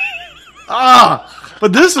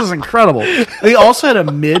 But this is incredible. They also had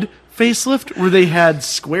a mid facelift where they had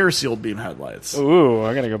square sealed beam headlights. Ooh,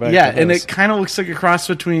 I gotta go back. Yeah, to and this. it kind of looks like a cross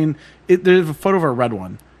between. There's a photo of a red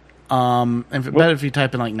one. And if you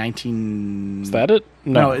type in like 19, Is that it?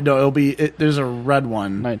 no, it'll be. There's a red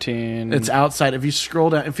one. 19. It's outside. If you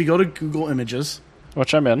scroll down, if you go to Google Images,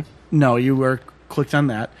 Which I'm in. no, you were clicked on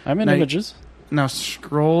that. I'm in Now- images. Now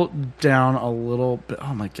scroll down a little bit.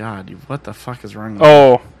 Oh my god, what the fuck is wrong with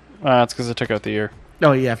Oh, it's because I took out the year. you?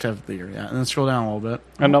 Oh, you have to have the year, yeah. And then scroll down a little bit.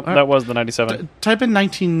 Nope, that was the 97. Type in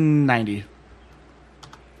 1990.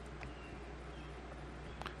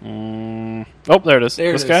 Oh, there it is.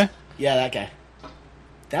 There This it is. guy? Yeah, that guy.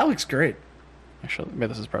 That looks great. Actually, maybe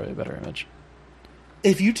this is probably a better image.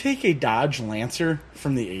 If you take a Dodge Lancer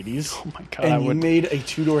from the 80s Oh my god, I and you would. made a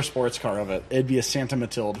two-door sports car of it, it'd be a Santa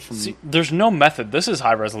Matilde from... See, there's no method. This is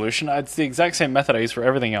high resolution. It's the exact same method I use for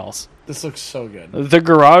everything else. This looks so good. The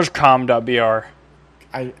GarageCom.br.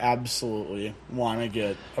 I absolutely want to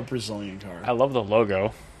get a Brazilian car. I love the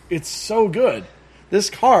logo. It's so good. This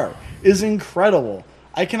car is incredible.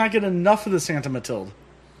 I cannot get enough of the Santa Matilde.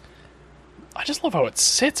 I just love how it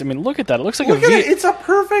sits. I mean, look at that. It looks like Look a at V8. it. It's a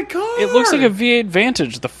perfect car. It looks like a V8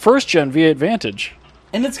 Vantage, the first gen V8 Vantage.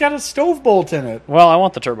 And it's got a stove bolt in it. Well, I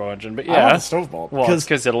want the turbo engine, but yeah. I want the stove bolt. Well,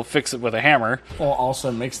 because it'll fix it with a hammer. Well, also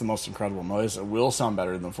it makes the most incredible noise. It will sound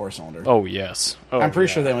better than the 4-cylinder. Oh, yes. Oh, I'm pretty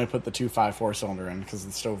yeah. sure they only put the 2.5 4-cylinder in because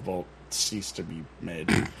the stove bolt ceased to be made.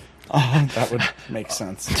 That would make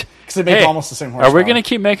sense. Because they make almost the same horsepower. Are we going to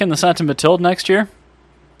keep making the Santa Matilde next year?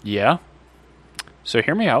 Yeah. So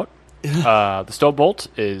hear me out. The stove bolt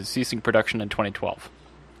is ceasing production in 2012.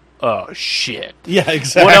 Oh, shit. Yeah,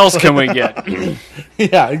 exactly. What else can we get?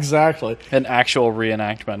 Yeah, exactly. An actual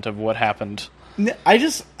reenactment of what happened.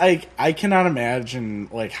 I cannot imagine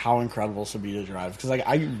like how incredible this would be to drive because like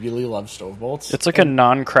I really love stove bolts. It's like a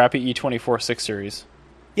non-crappy E24 6 Series.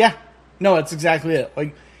 Yeah, no, that's exactly it.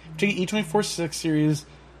 Like take an E24 6 Series,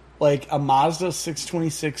 like a Mazda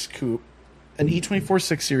 626 coupe, an E24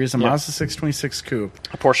 6 Series, a Mazda 626 coupe,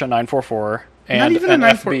 A Porsche 944, and Not even an a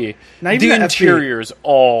 94 FB. not even The an FB. interior's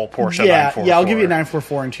all Porsche 944. Yeah, I'll give you a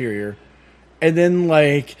 944 interior. And then,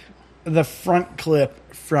 like, the front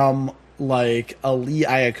clip from, like, a Lee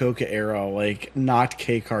Iacocca era, like, not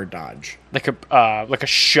K-Car Dodge. Like a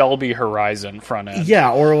Shelby Horizon front end.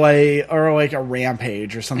 Yeah, or like a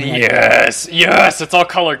Rampage or something like that. Yes, it's all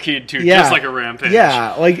color keyed too, Yeah. just like a Rampage.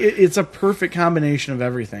 Yeah, like, it's a perfect combination of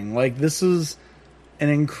everything. Like, this is an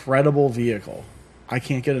incredible vehicle. I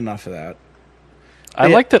can't get enough of that. I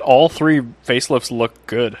like that all three facelifts look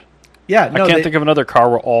good. Yeah, no, I can't think of another car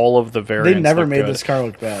where all of the variants they never look made good. this car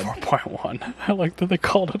look bad. 4.1. I like that they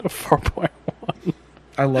called it a 4.1.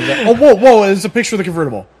 I love that. Oh, whoa, there's a picture of the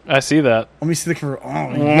convertible. I see that. Let me see the convertible.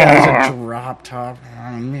 Oh, yeah, it's a drop top.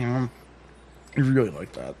 Oh, man. I really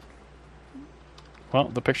like that. Well,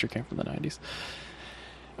 the picture came from the 90s.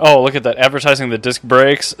 Oh, look at that. Advertising the disc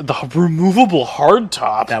brakes. The removable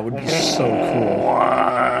hardtop. That would be so cool.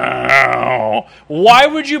 Wow. Why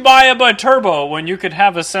would you buy a biturbo when you could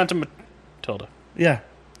have a Santa Matilda? Yeah,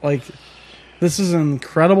 like, this is an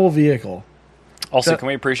incredible vehicle. Also, can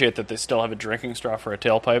we appreciate that they still have a drinking straw for a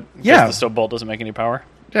tailpipe? Because Yeah. the stove bolt doesn't make any power?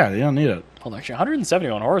 Yeah, you don't need it. Well, actually,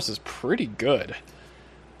 171 horse is pretty good.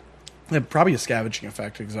 Yeah, probably a scavenging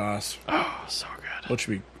effect exhaust, Oh, so good. which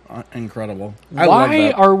would be incredible. I love Why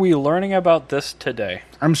that. are we learning about this today?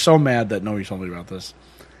 I'm so mad that nobody told me about this.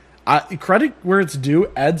 Credit where it's due,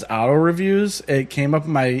 Ed's Auto Reviews. It came up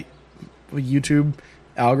in my YouTube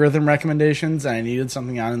algorithm recommendations, and I needed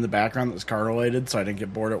something on in the background that was car related, so I didn't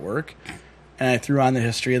get bored at work. And I threw on the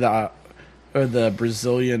history of the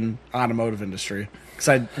Brazilian automotive industry because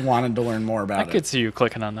I wanted to learn more about I it. could see you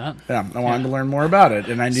clicking on that. Yeah, I wanted to learn more about it,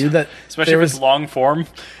 and I knew that Especially there if it's was. long form.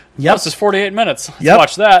 Yep. This is 48 minutes. Let's Yep,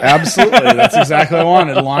 watch that. Absolutely. That's exactly what I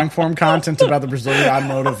wanted. Long form content about the Brazilian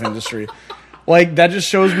automotive industry. Like, that just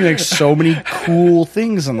shows me, like, so many cool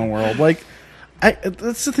things in the world. Like,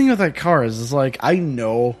 that's the thing with that car is like, I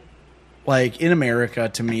know, like, in America,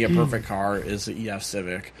 to me, a perfect car is the EF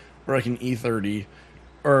Civic or, like, an E30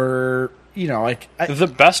 or, you know, like... The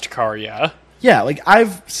best car, yeah. Yeah, like,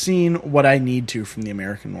 I've seen what I need to from the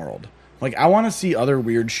American world. Like, I want to see other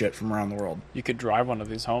weird shit from around the world. You could drive one of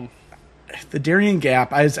these home. The Darien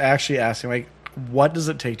Gap, I was actually asking, like, what does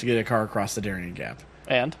it take to get a car across the Darien Gap?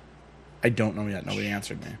 And? I don't know yet. Nobody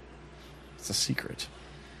answered me. It's a secret.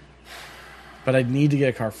 But I need to get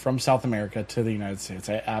a car from South America to the United States.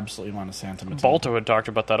 I absolutely want a Santa Matilda. Balto had talked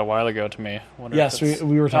about that a while ago to me. Wonder Yes, if it's-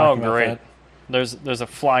 we were talking about great. that. There's a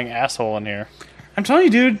flying asshole in here. I'm telling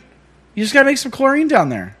you, dude, you just got to make some chlorine down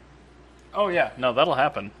there. Oh, yeah. No, that'll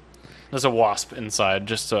happen. There's a wasp inside,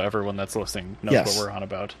 just so everyone that's listening knows Yes. what we're on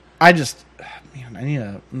about. I just, man, I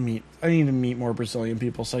need to meet more Brazilian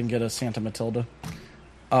people so I can get a Santa Matilda.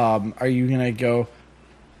 Are you going to go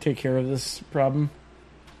take care of this problem?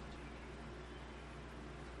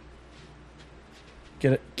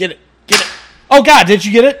 Get it. Oh, God, did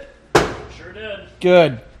you get it? Sure did.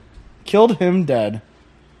 Good. Killed him dead.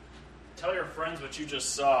 Tell your friends what you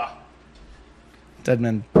just saw. Dead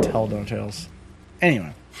men tell no tales.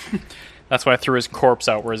 Anyway, That's why I threw his corpse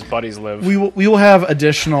out where his buddies live. we will have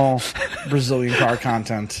additional Brazilian car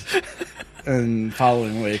content in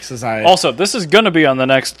following weeks as I Also, this is going to be on the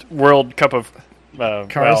next World Cup of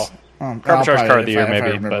cars. Arbitrage car of the year, maybe.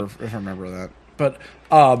 If I remember that. But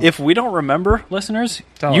If we don't remember, listeners,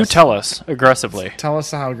 Tell you us. tell us aggressively. tell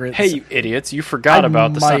us how great. Hey, you idiots! You forgot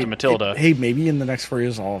about the Santa Matilda. Hey, maybe in the next 4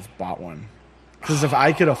 years I'll have bought one. Because if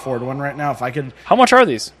I could afford one right now, if I could, How much are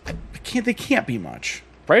these? they can't be much.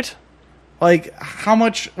 Right? Like how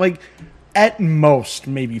much? Like At most,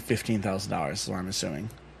 maybe $15,000 is what I'm assuming.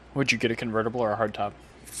 Would you get a convertible or a hardtop?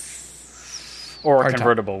 Or a Hardtop.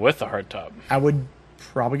 convertible with a hardtop? I would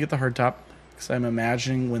probably get the hardtop because I'm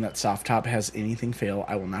imagining when that soft top has anything fail,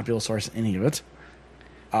 I will not be able to source any of it.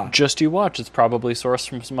 Just you watch. It's probably sourced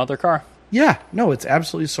from some other car. Yeah, no, it's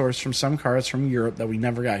absolutely sourced from some cars from Europe that we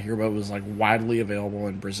never got here, but it was like widely available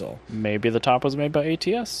in Brazil. Maybe the top was made by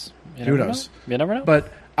ATS. Who knows? You never know. But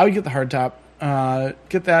I would get the hardtop.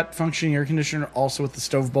 Get that functioning air conditioner. Also with the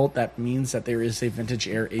stove bolt, that means that there is a vintage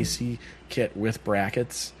air AC kit with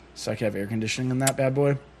brackets, so I can have air conditioning in that bad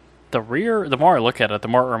boy. The rear, the more I look at it, the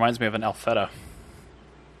more it reminds me of an Alfetta.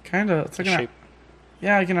 Kind of. It's like shape.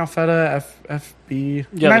 like an Alfetta FB.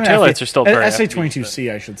 Yeah, Not the an taillights FB. are still very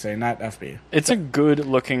SA22C, I should say, not FB. It's a good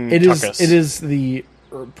looking It is. Tuckus. It is the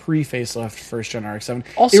pre-facelift first gen RX-7.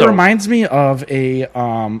 Also- it reminds me of a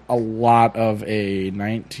lot of a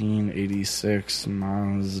 1986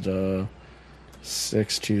 Mazda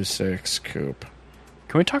 626 coupe.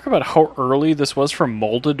 Can we talk about how early this was for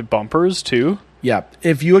molded bumpers, too? Yeah,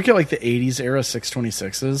 if you look at like the 80s era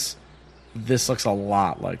 626s, this looks a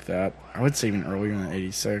lot like that. I would say even earlier than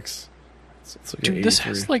 86. Let's look at Dude, this 83.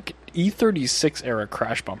 has like E36 era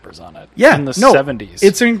crash bumpers on it. Yeah, in the no, 70s.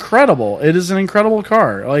 It's incredible. It is an incredible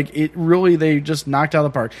car. Like, it really, they just knocked out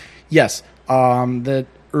of the park. Yes, the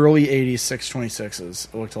early 80s 626s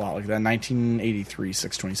it looked a lot like that. 1983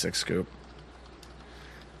 626 coupe.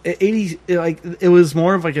 It was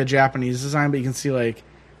more of like a Japanese design, but you can see like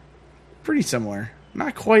pretty similar.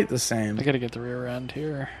 Not quite the same. I gotta get the rear end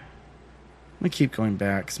here. Let me keep going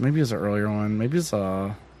back, 'cause maybe it's an earlier one. Maybe it's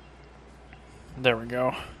a... There we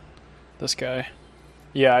go. This guy.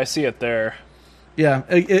 Yeah, I see it there. Yeah,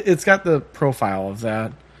 it's got the profile of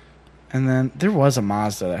that. And then there was a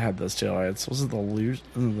Mazda that had those taillights. Was it the Luce?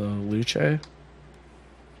 What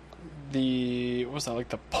was that, like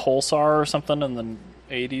the Pulsar or something in the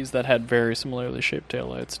 80s that had very similarly shaped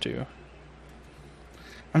taillights too?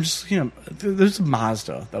 I'm just looking at... There's a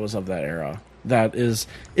Mazda that was of that era. That is...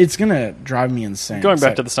 It's going to drive me insane. Going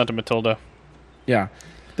back to the Santa Matilda. Yeah.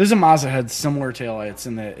 There's a Mazda that had similar taillights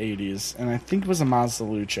in the 80s, and I think it was a Mazda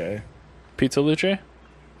Luce. Pizza Luce?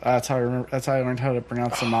 That's how I learned how to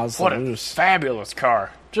pronounce the Mazda What a Luce. fabulous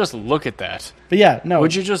car. Just look at that. But yeah, no.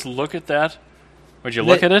 Would you just look at that? Would you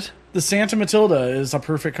look at it? The Santa Matilda is a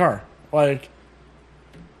perfect car. Like,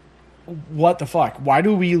 what the fuck? Why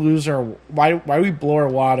do we lose our... Why do we blow our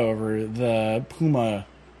wad over the Puma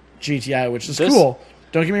GTI, which is cool.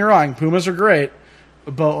 Don't get me wrong. Pumas are great.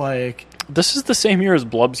 But, like... This is the same year as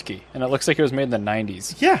Blubsky, and it looks like it was made in the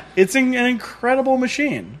 90s. Yeah, it's an incredible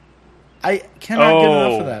machine. I cannot get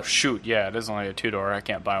enough of that. Shoot, yeah, it is only a two-door. I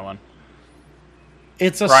can't buy one.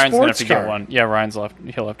 It's a Ryan's gonna have sports to car. get one. Yeah,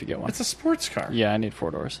 he'll have to get one. It's a sports car. Yeah, I need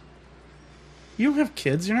 4 doors. You don't have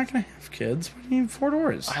kids. You're not going to have kids. Why do you need 4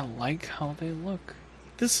 doors? I like how they look.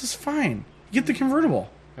 This is fine. Get the convertible.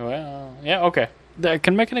 Well, yeah, okay. I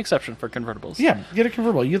can make an exception for convertibles. Yeah, get a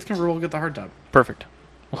convertible. You get the convertible, get the hardtop. Perfect.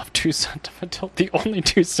 We'll have 2 Santa Matildas. The only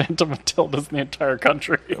 2 Santa Matildas in the entire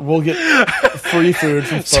country. We'll get free food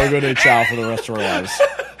from Fogo de Chao for the rest of our lives.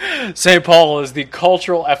 St. Paul is the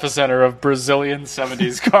cultural epicenter of Brazilian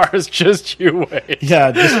 70s cars. Just you wait.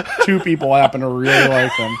 Yeah, just 2 people happen to really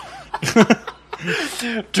like them.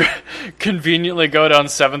 Conveniently go down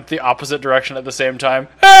 7th the opposite direction at the same time.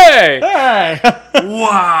 Hey! Hey!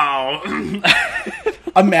 Wow!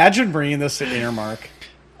 Imagine bringing this to Intermark.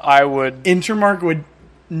 I would Intermark would...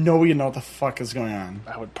 Nobody know what the fuck is going on.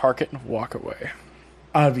 park it and walk away.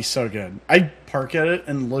 That'd be so good. I'd park at it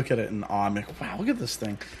and look at it in awe. I'm like, wow, look at this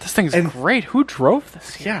thing. This thing's And- great. Who drove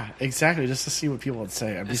this? Yeah, exactly. Just to see what people would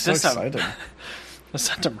say. I'd be Is so this a- excited. The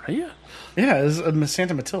Santa Maria? Yeah, it's a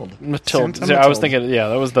Santa Matilde. Matilda. Santa I was Matilde. thinking, yeah,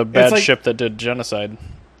 that was the bad like- ship that did genocide.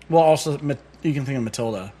 Well, also, you can think of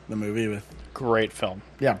Matilda, the movie with... Great film.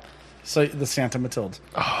 Yeah. So, the Santa Matilde.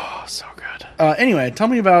 Oh, so good. Anyway, tell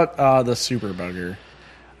me about the Super Bugger.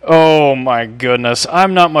 Oh my goodness.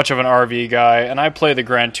 I'm not much of an RV guy, and I play the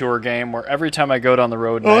Grand Tour game where every time I go down the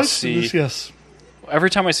road and yes. every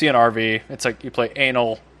time I see an RV, it's like you play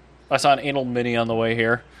anal. I saw an anal mini on the way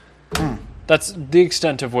here. That's the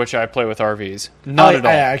extent of which I play with RVs. Not at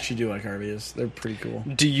all. I actually do like RVs. They're pretty cool.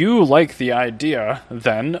 Do you like the idea,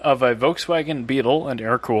 then, of a Volkswagen Beetle, an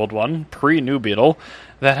air-cooled one, pre-new Beetle,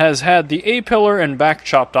 that has had the A-pillar and back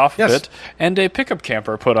chopped off of Yes. it, and a pickup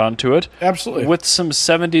camper put onto it, Absolutely. with some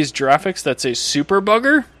 70s graphics that's a super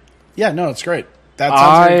bugger? Yeah, no, it's great. That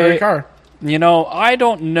sounds like a great car. You know, I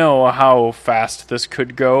don't know how fast this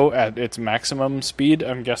could go at its maximum speed.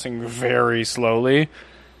 I'm guessing very slowly.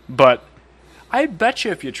 But I bet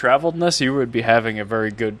you if you traveled in this, you would be having a very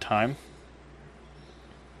good time.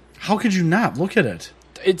 How could you not? Look at it.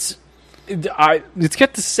 It's got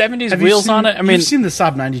the 70s Have you wheels seen- on it. I mean, you've seen the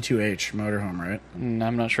Saab 92H motorhome, right?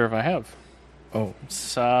 I'm not sure if I have. Oh,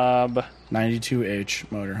 Saab 92H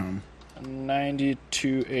motorhome.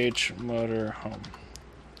 92H motorhome.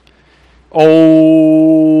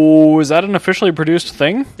 Oh, is that an officially produced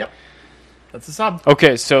thing? Yep. That's a Saab.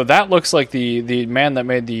 Okay, so that looks like the man that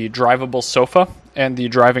made the drivable sofa and the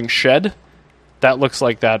driving shed. That looks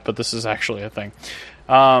like that, but this is actually a thing.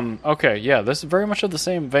 Okay, yeah, this is very much of the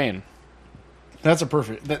same vein. That's a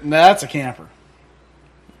perfect. That's a camper.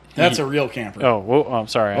 That's a real camper. Oh, whoa, I'm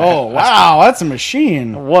sorry. Oh, wow, that's a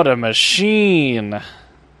machine. What a machine.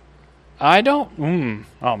 I don't...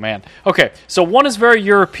 Oh, man. Okay, so one is very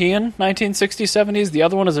European, 1960s, 70s. The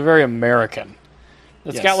other one is a very American.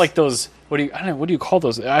 It's Yes. got like those... I don't know, what do you call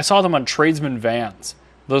those? I saw them on tradesman vans.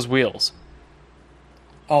 Those wheels.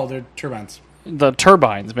 Oh, they're turbines. The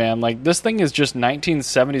turbines, man. Like, this thing is just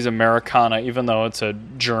 1970s Americana, even though it's a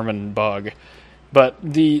German bug. But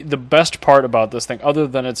the best part about this thing, other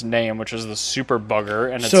than its name, which is the Super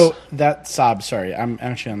Bugger, and it's... So that Saab, sorry, I'm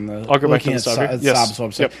actually on the... I'll go back looking to the at Saab. Saab's Yes.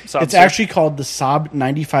 website. Yep, Saab It's Saab. actually called the Saab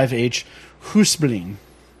 95H Husbling,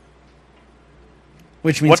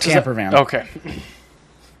 which means What does camper that- van, Okay.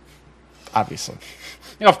 obviously.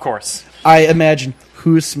 Of course. I imagine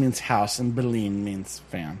Hus means house and Berlin means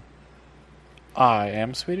van. I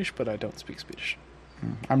am Swedish, but I don't speak Swedish.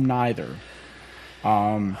 I'm neither.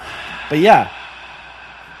 But yeah,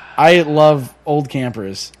 I love old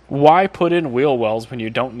campers. Why put in wheel wells when you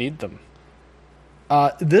don't need them?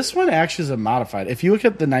 This one actually is a modified. If you look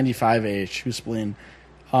at the 95H Husbling,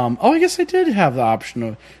 I guess they did have the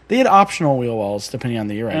optional. They had optional wheel wells depending on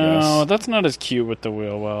the year, I guess. No, that's not as cute with the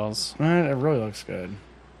wheel wells. It really looks good.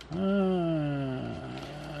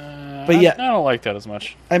 But yeah. I don't like that as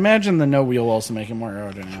much. I imagine the no wheel wells to make it more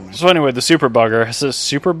aerodynamic. So anyway, the Super Bugger has a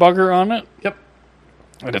Super Bugger on it, Yep.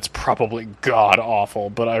 and it's probably god awful,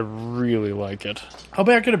 but I really like it. How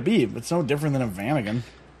bad could it be? It's no different than a Vanagon.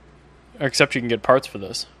 Except you can get parts for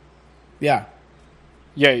this. Yeah.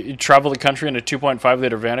 Yeah, you travel the country in a 2.5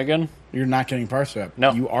 liter Vanagon. You're not getting parts for that.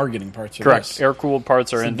 No. You are getting parts for Correct. this. Air cooled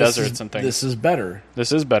parts are So in this deserts is- and things. This is better.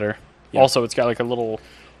 This is better. Yeah. Also, it's got like a little.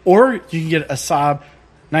 Or you can get a Saab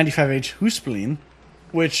 95H Husbling,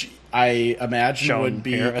 which I imagine Shown would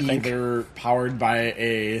be here, I think. either powered by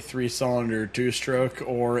a 3-cylinder 2-stroke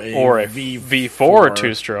or a V4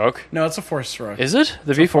 two stroke. No, it's a 4-stroke. Is it?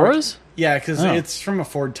 The V4 is? Yeah, because Oh. it's from a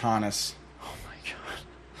Ford Taunus.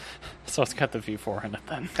 So it's got the V4 in it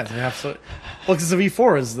then. That's absolutely. Well, because the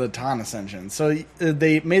V4 is the Taunus engine, so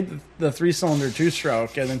they made the 3-cylinder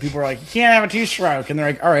 2-stroke, and then people were like, "You can't have a 2-stroke," and they're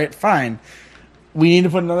like, "All right, fine. We need to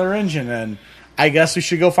put another engine in. I guess we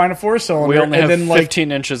should go find a 4-cylinder." We only and have then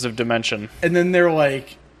 15 inches of dimension. and then they're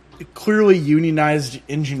like, clearly unionized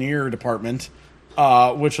engineer department,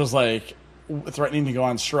 which was like threatening to go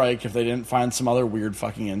on strike if they didn't find some other weird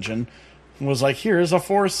fucking engine. Was like, here's a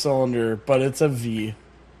 4-cylinder, but it's a V.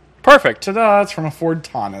 Perfect. Ta-da! It's from a Ford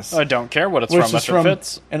Taunus. I don't care what it's Which from is if from it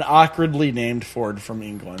fits. an awkwardly named Ford from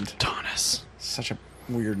England. Taunus. Such a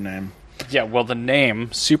weird name. Yeah, well, the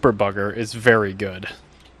name Super Bugger is very good.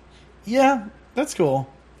 Yeah, that's cool.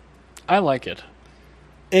 I like it.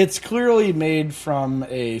 It's clearly made from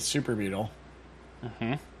a Super Beetle.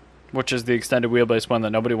 Which is the extended wheelbase one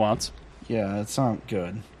that nobody wants. Yeah, it's not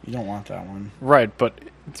good. You don't want that one. Right, but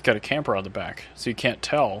it's got a camper on the back, so you can't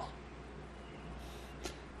tell.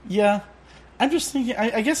 Yeah, I'm just thinking.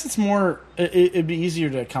 I guess it's more. It'd be easier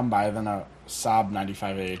to come by than a Saab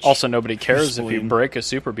 95H. Also, nobody cares if you Spleen. break a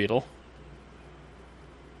Super Beetle.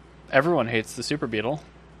 Everyone hates the Super Beetle.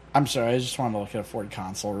 I'm sorry. I just wanted to look at a Ford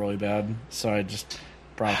console really bad, so I just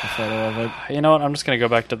brought up a photo of it. You know what? I'm just going to go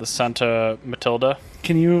back to the Santa Matilda.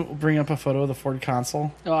 Can you bring up a photo of the Ford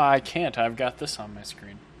console? Oh, I can't. I've got this on my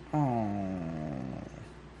screen. Oh.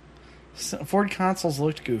 Ford consoles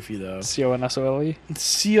looked goofy though. CONSOLE?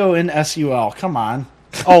 CONSUL. Come on.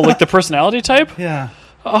 Oh, like the personality type? Yeah.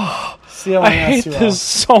 Oh. CONSUL. I hate this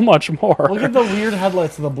so much more. Look at the weird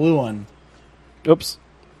headlights of the blue one. Oops.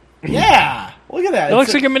 Yeah. Look at that. It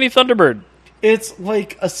looks like a mini Thunderbird. It's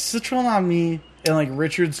like a Citroen Ami and like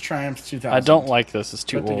Richard's Triumph 2000. I don't like this. It's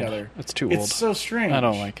too Put old. together. It's too old. It's so strange. I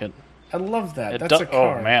don't like it. I love that. It That's does, a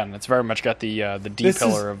car. oh man, it's very much got the D This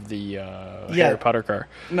pillar is- of the Harry Potter car.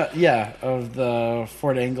 No, yeah, of the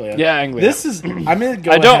Ford Anglia. Yeah, Anglia. This is. I'm gonna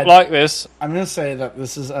go. I don't ahead. like this. I'm gonna say that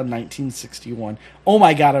this is a 1961. Oh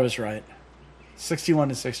my god, I was right. 61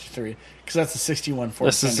 to 63, because that's a 61 Ford.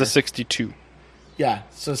 This fender. is the 62. Yeah,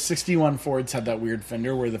 so 61 Fords had that weird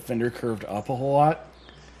fender where the fender curved up a whole lot.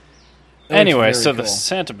 Anyway, very so the cool.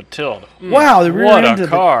 Santa Matilda. Wow, the rear what end a of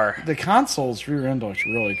car! The console's rear end looks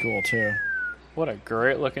really cool too. What a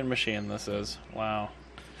great looking machine this is. Wow.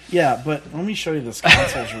 Yeah, but let me show you this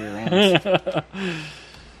console's rear end.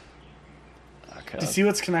 Okay, Do you see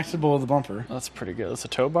what's connected below the bumper? that's pretty good. That's a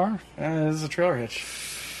tow bar. This is a trailer hitch.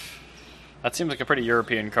 That seems like a pretty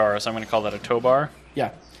European car, so I'm going to call that a tow bar.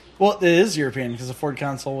 Yeah. Well, it is European because the Ford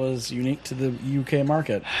console was unique to the UK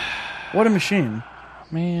market. What a machine.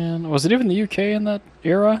 Man, was it even the UK in that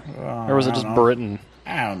era? Or was it I just don't know. Britain?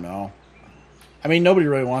 I don't know. I mean, nobody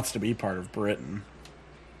really wants to be part of Britain.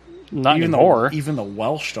 Not Even anymore. even the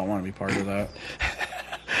Welsh don't want to be part of that.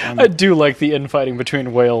 I do like the infighting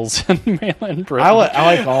between Wales and mainland Britain. I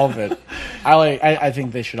like all of it. I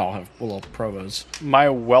think they should all have little provos. My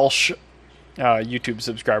Welsh YouTube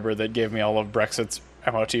subscriber that gave me all of Brexit's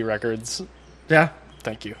MOT records. Yeah.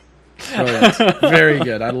 Thank you. Brilliant. Very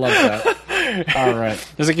good. I love that. All right.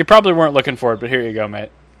 It's like you probably weren't looking for it, but here you go, mate.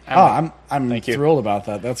 I'm Thank you. thrilled about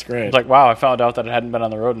that. That's great. It's like, wow, I found out that it hadn't been on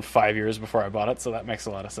the road in 5 years before I bought it, so that makes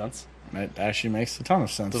a lot of sense. It actually makes a ton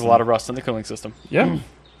of sense. There's a lot of rust in the cooling system. yeah.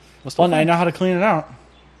 Was Well, now I know how to clean it out.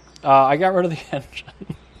 I got rid of the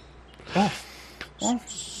engine. Oh. Well,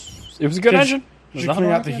 It was a good engine. did There's you nothing clean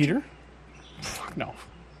wrong out with the heater? Fuck no.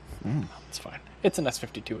 It's fine. It's an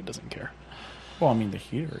S52. It doesn't care. Well, I mean the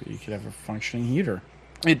heater. You could have a functioning heater.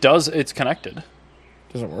 It does. It's connected.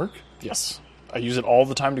 Does it work? Yes. I use it all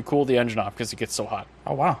the time to cool the engine off because it gets so hot.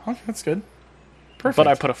 Oh wow. Okay, that's good. Perfect. But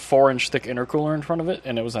I put a 4-inch thick intercooler in front of it,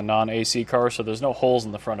 and it was a non-AC car, so there's no holes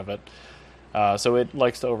in the front of it. So it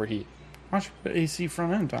likes to overheat. Why don't you put AC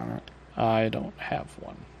front end on it? I don't have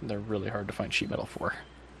one. They're really hard to find sheet metal for.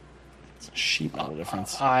 It's a sheet metal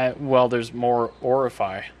difference. Well, there's more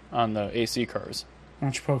Orify on the AC cars. Why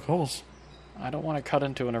don't you poke holes? I don't want to cut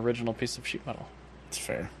into an original piece of sheet metal. It's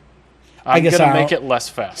fair. I'm guess going to I'll- make it less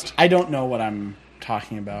fast. I don't know what I'm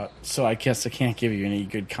talking about, so I guess I can't give you any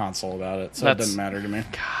good console about it, so it That's- doesn't matter to me.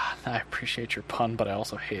 God, I appreciate your pun, but I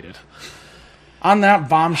also hate it. On that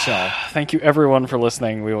bombshell. Thank you, everyone, for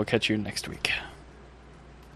listening. We will catch you next week.